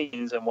behind the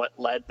scenes and what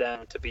led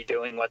them to be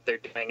doing what they're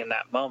doing in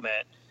that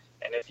moment.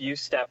 And if you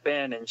step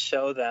in and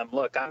show them,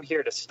 look, I'm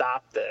here to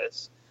stop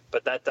this,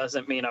 but that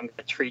doesn't mean I'm going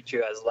to treat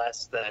you as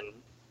less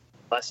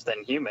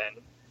than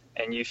human,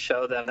 and you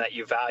show them that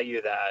you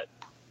value that,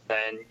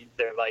 then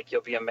they're like,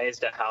 you'll be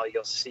amazed at how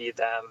you'll see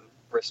them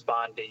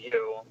respond to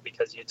you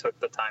because you took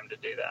the time to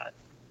do that.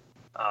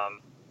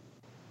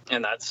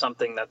 And that's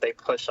something that they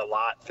push a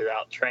lot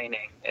throughout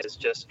training, is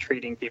just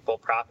treating people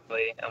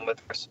properly and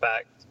with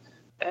respect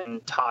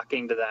and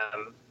talking to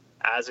them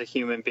as a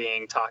human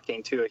being,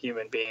 talking to a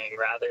human being,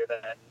 rather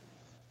than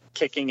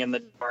kicking in the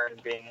door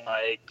and being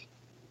like,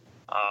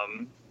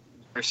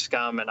 you're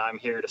scum and I'm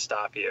here to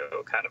stop you,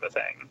 kind of a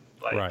thing.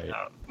 Like, right.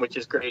 Which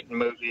is great in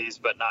movies,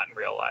 but not in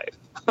real life.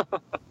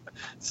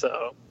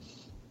 So,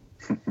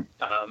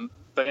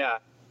 but yeah.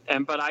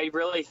 But I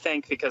really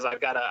think, because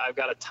I've got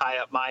to tie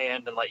up my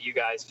end and let you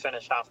guys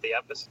finish off the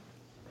episode,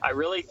 I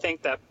really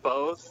think that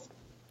both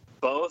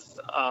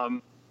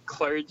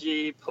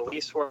clergy,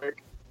 police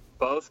work,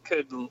 both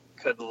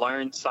could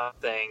learn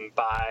something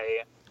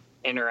by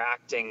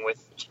interacting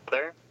with each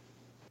other.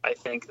 I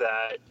think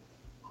that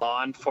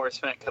law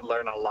enforcement could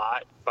learn a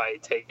lot by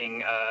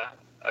taking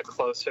a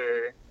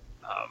closer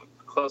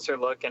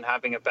look and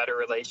having a better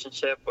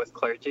relationship with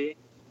clergy.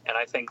 And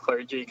I think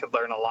clergy could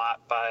learn a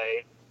lot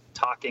by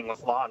talking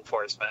with law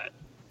enforcement,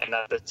 and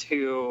that the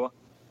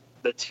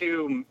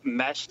two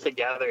mesh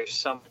together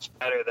so much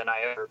better than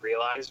I ever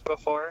realized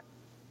before,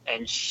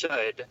 and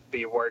should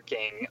be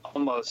working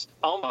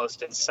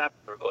almost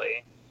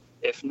inseparably,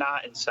 if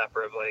not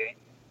inseparably,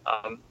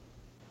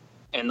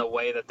 in the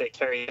way that they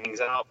carry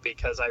things out.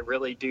 Because I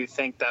really do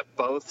think that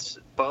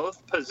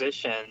both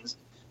positions,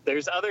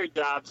 there's other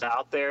jobs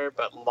out there,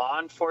 but law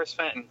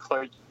enforcement and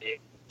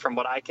clergy, from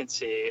what I can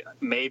see,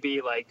 maybe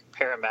like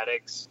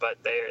paramedics, but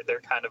they're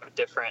kind of a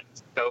different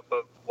scope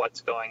of what's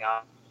going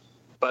on.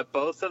 But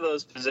both of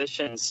those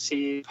positions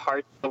see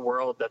parts of the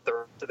world that the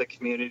rest of the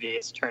community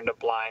has turned a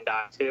blind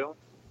eye to,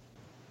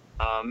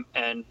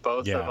 and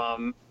both of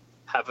them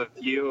have a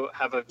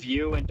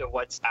view into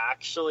what's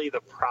actually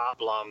the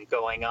problem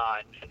going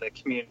on in the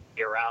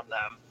community around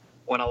them,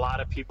 when a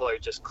lot of people are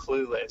just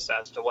clueless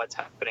as to what's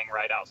happening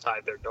right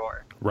outside their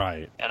door.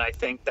 Right. And I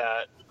think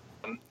that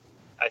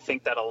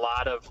a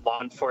lot of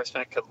law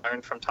enforcement could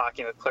learn from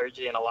talking with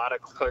clergy, and a lot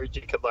of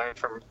clergy could learn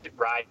from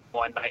riding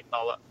one night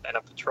in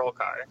a patrol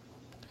car.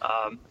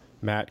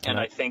 Matt,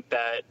 I think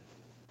that,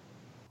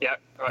 yeah.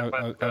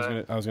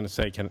 I was going to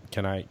say,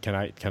 can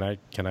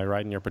I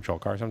ride in your patrol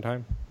car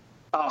sometime?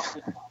 Oh,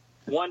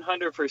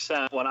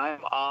 100%. When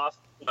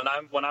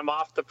I'm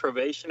off the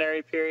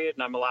probationary period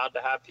and I'm allowed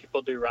to have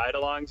people do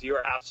ride-alongs, you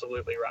are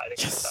absolutely riding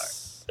in the car.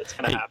 It's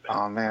going to happen.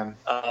 Oh man.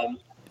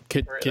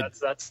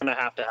 That's going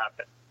to have to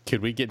happen.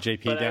 Could we get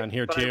JP down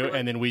here too,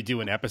 and then we do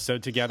an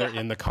episode together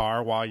in the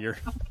car while you're?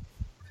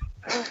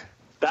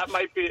 That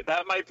might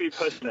be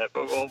pushing it,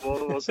 but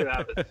we'll see what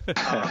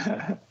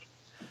happens.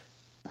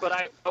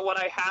 But what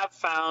I have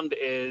found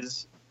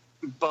is,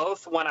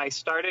 both when I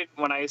started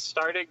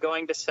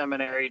going to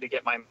seminary to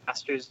get my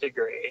master's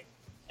degree,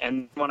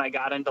 and when I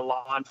got into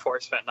law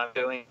enforcement and I'm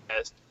doing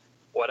this,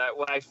 what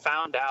I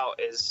found out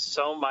is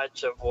so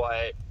much of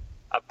what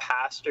a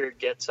pastor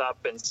gets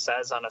up and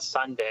says on a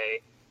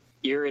Sunday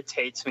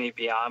irritates me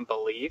beyond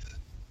belief,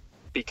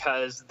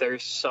 because they're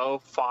so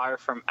far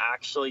from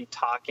actually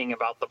talking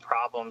about the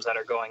problems that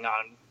are going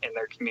on in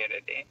their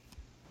community.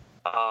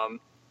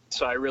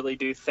 So I really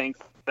do think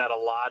that a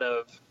lot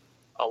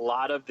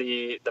of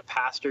the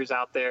pastors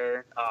out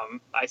there,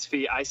 I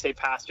say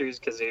pastors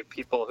because the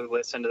people who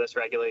listen to this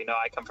regularly know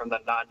I come from the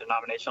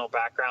non-denominational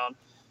background.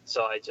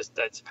 So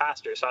it's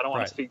pastors. So I don't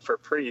want to speak for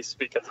priests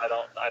because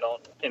I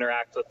don't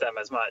interact with them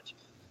as much.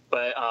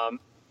 But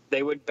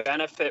they would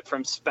benefit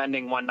from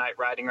spending one night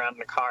riding around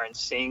in a car and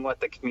seeing what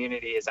the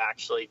community is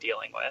actually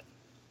dealing with.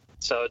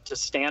 So to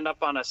stand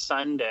up on a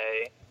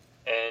Sunday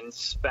and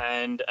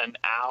spend an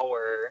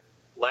hour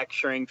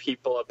lecturing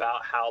people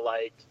about how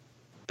like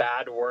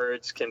bad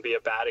words can be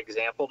a bad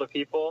example to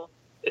people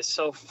is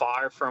so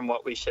far from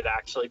what we should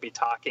actually be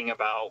talking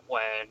about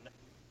when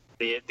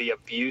the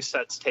abuse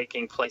that's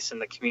taking place in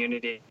the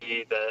community,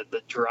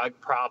 the drug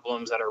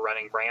problems that are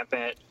running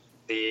rampant,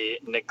 the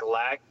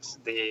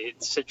neglect, the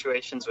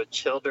situations with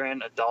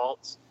children,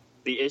 adults,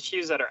 the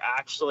issues that are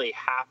actually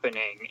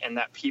happening and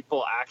that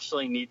people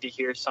actually need to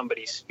hear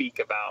somebody speak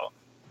about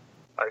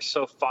are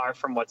so far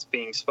from what's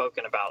being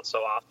spoken about so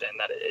often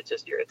that it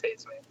just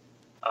irritates me.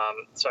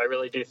 So I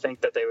really do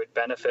think that they would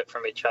benefit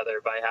from each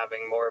other by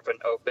having more of an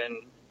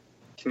open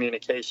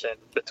communication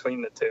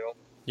between the two.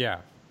 Yeah.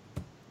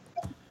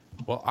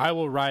 Well, I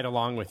will ride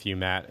along with you,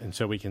 Matt, and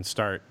so we can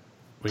start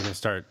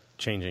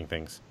changing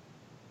things.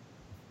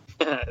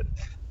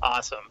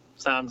 Awesome.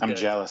 Sounds good. I'm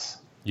jealous.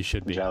 You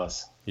should be. I'm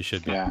jealous. You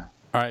should be. Yeah.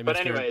 All right, But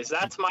Mr. anyways,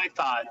 that's my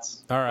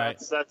thoughts. All right.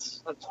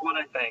 That's what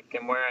I think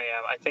and where I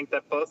am. I think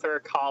that both are a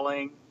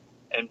calling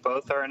and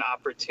both are an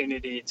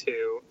opportunity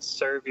to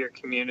serve your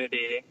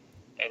community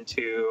and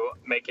to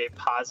make a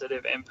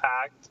positive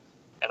impact.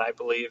 And I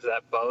believe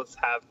that both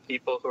have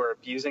people who are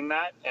abusing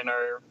that and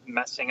are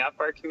messing up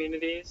our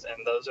communities.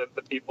 And those are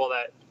the people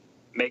that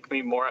make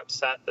me more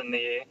upset than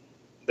the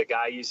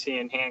guy you see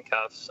in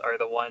handcuffs are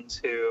the ones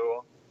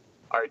who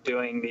are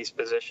doing these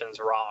positions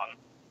wrong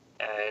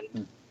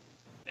and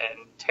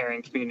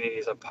tearing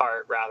communities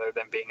apart rather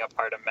than being a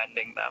part of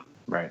mending them.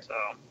 Right. So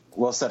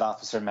Well said,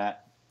 Officer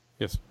Matt.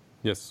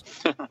 Yes.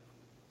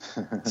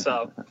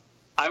 So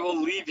I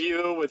will leave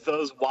you with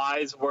those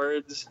wise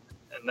words,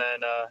 and then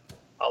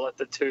I'll let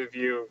the two of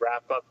you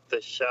wrap up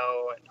the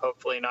show and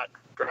hopefully not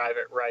drive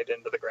it right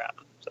into the ground.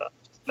 So,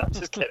 no,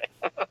 just kidding.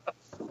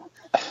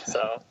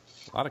 So,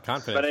 A lot of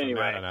confidence but from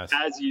anyway, Matt on us.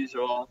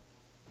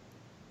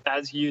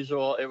 as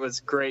usual, it was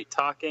great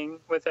talking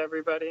with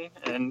everybody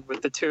and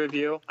with the two of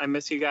you. I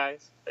miss you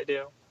guys. I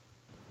do.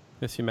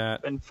 Miss you, Matt.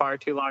 It's been far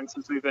too long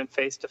since we've been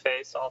face to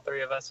face, all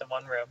three of us in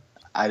one room.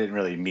 I didn't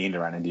really mean to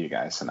run into you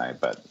guys tonight,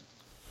 but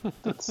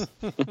that's...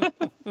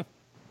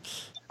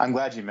 I'm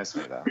glad you missed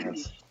me, though. I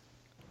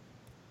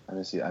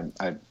miss you.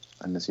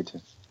 I miss you, too.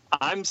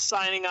 I'm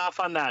signing off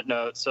on that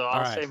note, so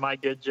I'll right. say my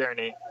good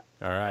journey.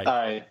 All right. All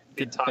right.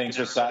 Be talking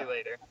to everybody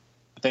later.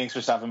 Thanks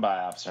for stopping by,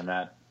 Officer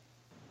Matt.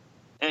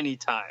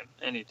 Anytime.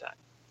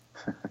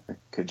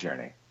 Good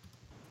journey.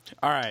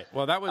 All right.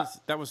 Well, that was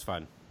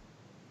fun.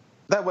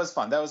 That was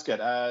fun. That was good.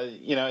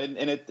 You know,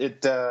 and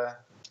it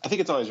I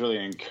think it's always really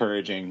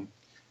encouraging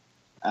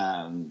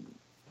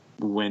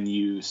when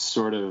you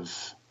sort of,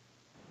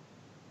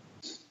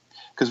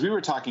 because we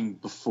were talking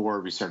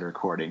before we started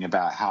recording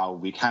about how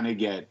we kind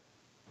of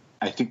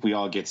I think we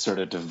all get sort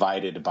of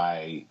divided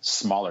by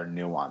smaller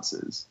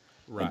nuances.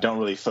 Right. And don't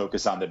really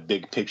focus on the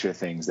big picture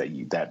things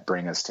that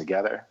bring us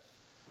together.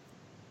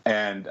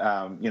 And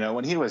you know,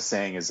 when he was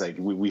saying is like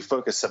we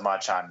focus so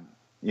much on,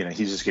 you know,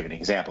 he's just giving an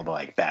example, but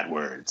like bad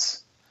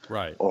words,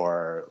 Right.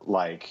 or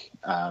like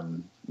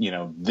you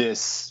know,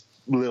 this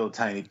little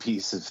tiny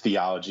piece of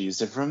theology is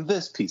different from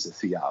this piece of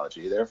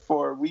theology,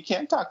 therefore we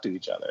can't talk to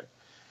each other.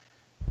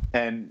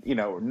 And you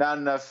know, not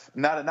enough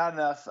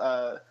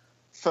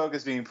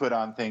focus being put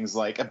on things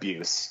like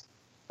abuse,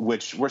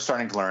 which we're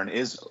starting to learn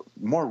is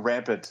more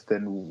rampant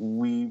than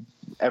we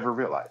ever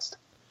realized.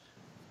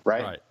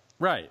 Right.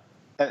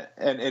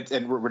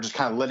 And we're just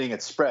kind of letting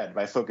it spread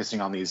by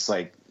focusing on these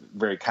like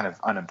very kind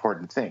of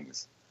unimportant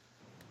things.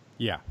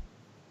 Yeah.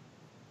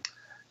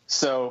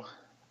 So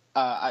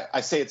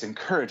I say it's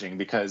encouraging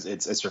because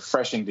it's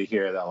refreshing to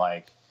hear that,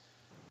 like,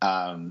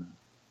 I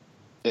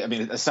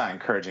mean, it's not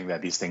encouraging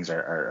that these things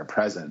are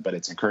present, but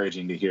it's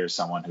encouraging to hear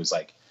someone who's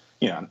like,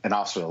 you know, an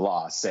officer of the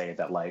law say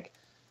that, like,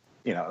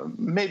 you know,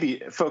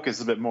 maybe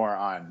focus a bit more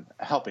on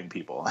helping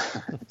people,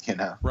 you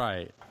know?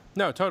 Right.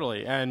 No,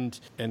 totally. And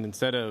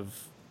instead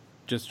of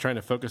just trying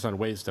to focus on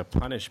ways to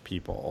punish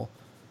people,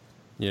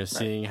 you know,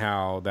 seeing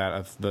how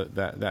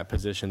that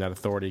position, that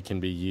authority can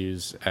be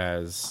used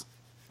as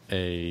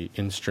a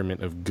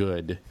instrument of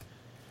good.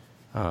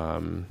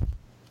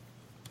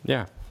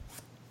 Yeah.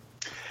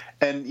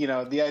 And, you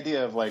know, the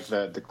idea of like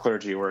the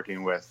clergy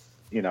working with,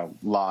 you know,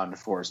 law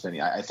enforcement,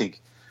 I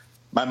think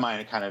my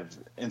mind kind of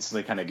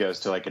instantly kind of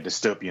goes to like a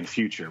dystopian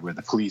future where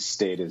the police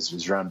state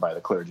is run by the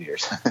clergy or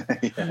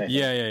something.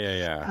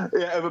 Yeah.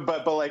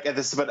 But like at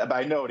this, but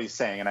I know what he's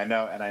saying, and I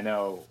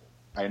know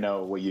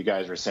what you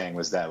guys were saying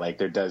was that like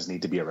there does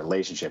need to be a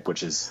relationship, which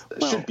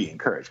should be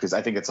encouraged, because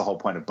I think it's the whole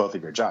point of both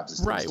of your jobs.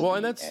 Is right. Well,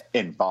 and that's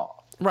involved.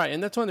 Right,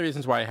 and that's one of the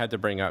reasons why I had to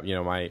bring up, you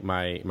know,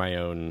 my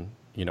own.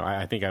 You know,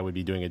 I think I would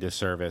be doing a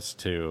disservice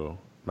to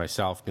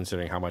myself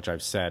considering how much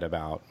I've said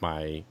about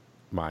my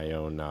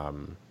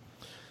own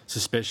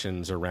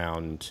suspicions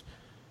around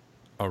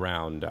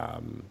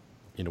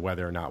you know,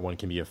 whether or not one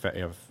can be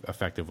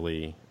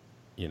effectively,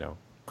 you know,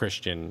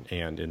 Christian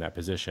and in that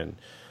position.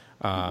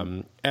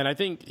 And I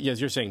think,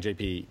 as you're saying,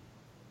 JP,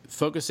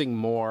 focusing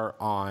more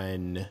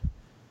on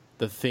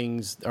the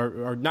things,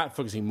 or not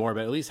focusing more,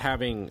 but at least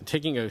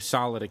taking a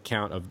solid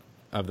account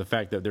of the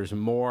fact that there's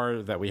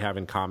more that we have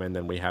in common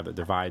than we have that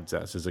divides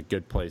us is a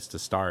good place to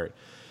start.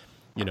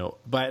 You know,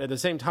 but at the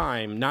same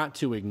time, not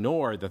to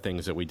ignore the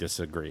things that we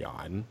disagree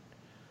on.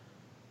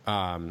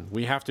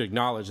 We have to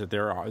acknowledge that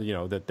there are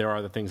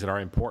the things that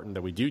are important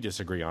that we do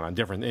disagree on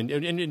different,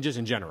 and just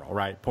in general,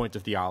 right? Points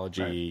of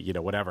theology, you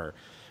know, whatever.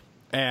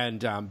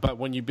 And but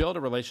when you build a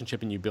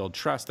relationship and you build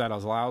trust, that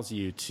allows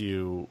you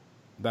to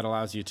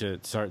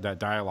start that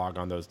dialogue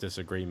on those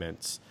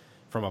disagreements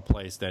from a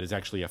place that is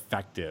actually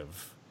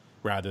effective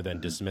rather than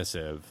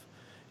dismissive.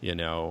 You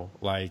know,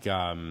 like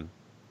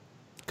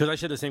because I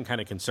share the same kind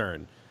of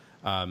concern.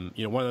 One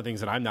of the things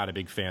that I'm not a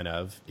big fan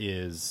of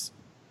is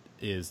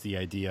the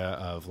idea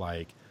of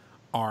like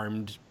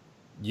armed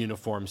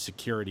uniform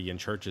security in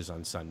churches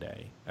on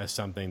Sunday as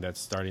something that's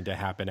starting to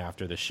happen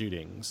after the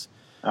shootings.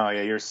 Oh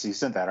yeah, you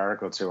sent that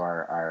article to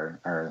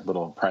our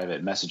little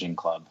private messaging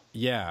club.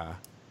 Yeah.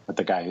 With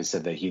the guy who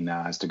said that he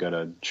now has to go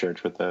to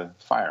church with a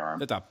firearm.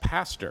 That's a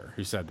pastor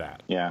who said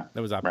that. Yeah.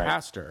 That was a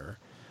pastor.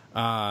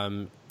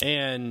 And,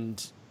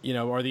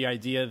 or the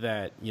idea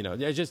that,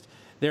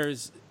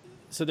 there's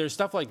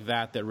stuff like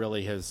that that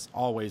really has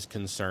always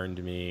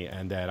concerned me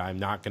and that I'm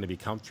not going to be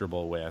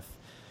comfortable with.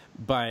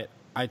 But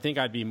I think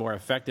I'd be more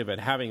effective at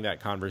having that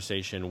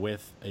conversation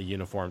with a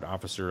uniformed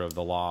officer of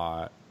the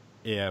law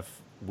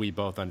if we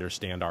both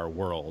understand our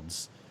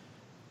worlds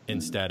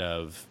instead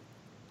of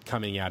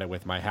coming at it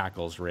with my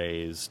hackles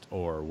raised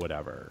or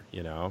whatever,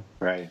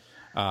 Right.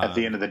 At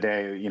the end of the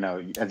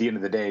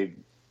day,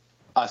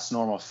 us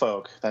normal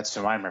folk, that's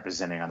who I'm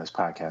representing on this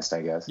podcast,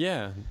 I guess.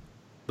 Yeah.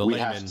 We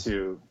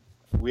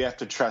have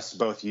to trust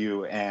both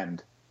you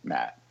and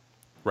Matt.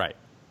 Right.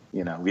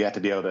 We have to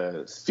be able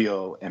to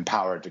feel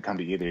empowered to come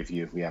to either of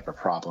you if we have a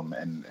problem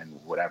and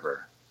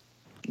whatever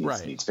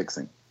needs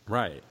fixing.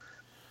 Right.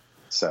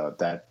 So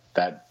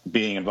that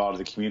being involved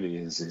in the community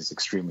is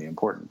extremely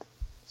important.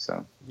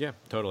 So yeah,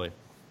 totally.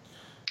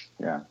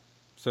 Yeah.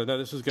 So no,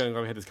 this was going.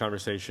 We had this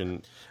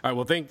conversation. All right.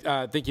 Well,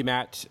 thank you,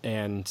 Matt,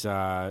 and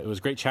it was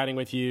great chatting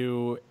with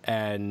you.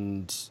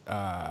 And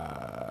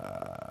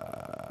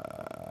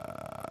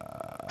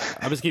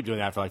I'll just keep doing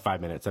that for like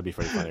 5 minutes. That'd be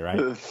pretty funny, right?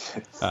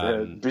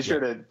 Be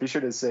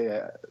sure to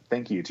say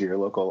thank you to your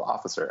local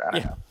officer. I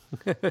don't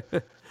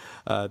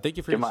know. Thank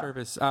you for your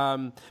service.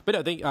 But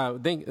no,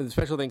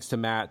 special thanks to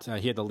Matt.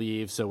 He had to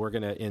leave, so we're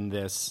gonna end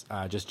this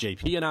just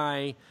JP and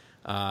I.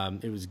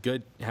 It was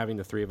good having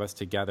the three of us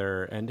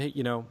together, and hey,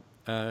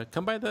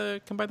 come by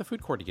the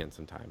food court again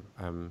sometime.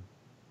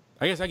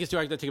 I guess do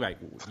I take it back?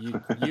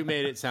 You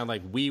made it sound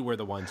like we were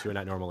the ones who are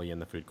not normally in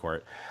the food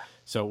court,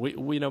 so we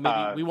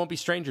maybe we won't be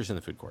strangers in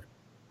the food court.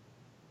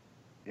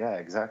 Yeah,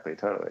 exactly,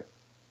 totally.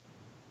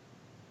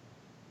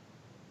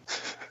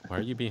 Why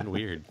are you being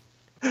weird?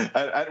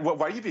 Why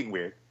are you being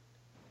weird?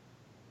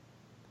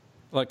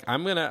 Look,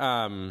 I'm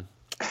gonna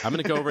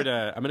go over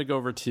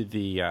to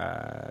the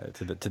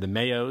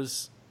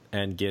Mayos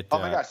and get. Oh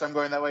my gosh, I'm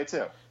going that way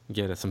too.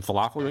 Get some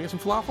falafel. You want to get some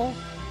falafel?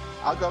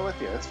 I'll go with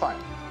you. It's fine.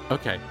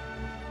 Okay.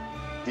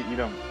 You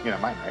don't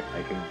mind, right?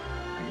 I can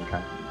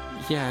come.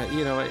 Yeah,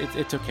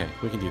 it's okay.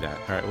 We can do that.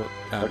 All right. Well,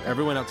 okay.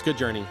 Everyone else, good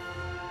journey.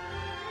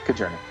 Good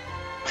journey.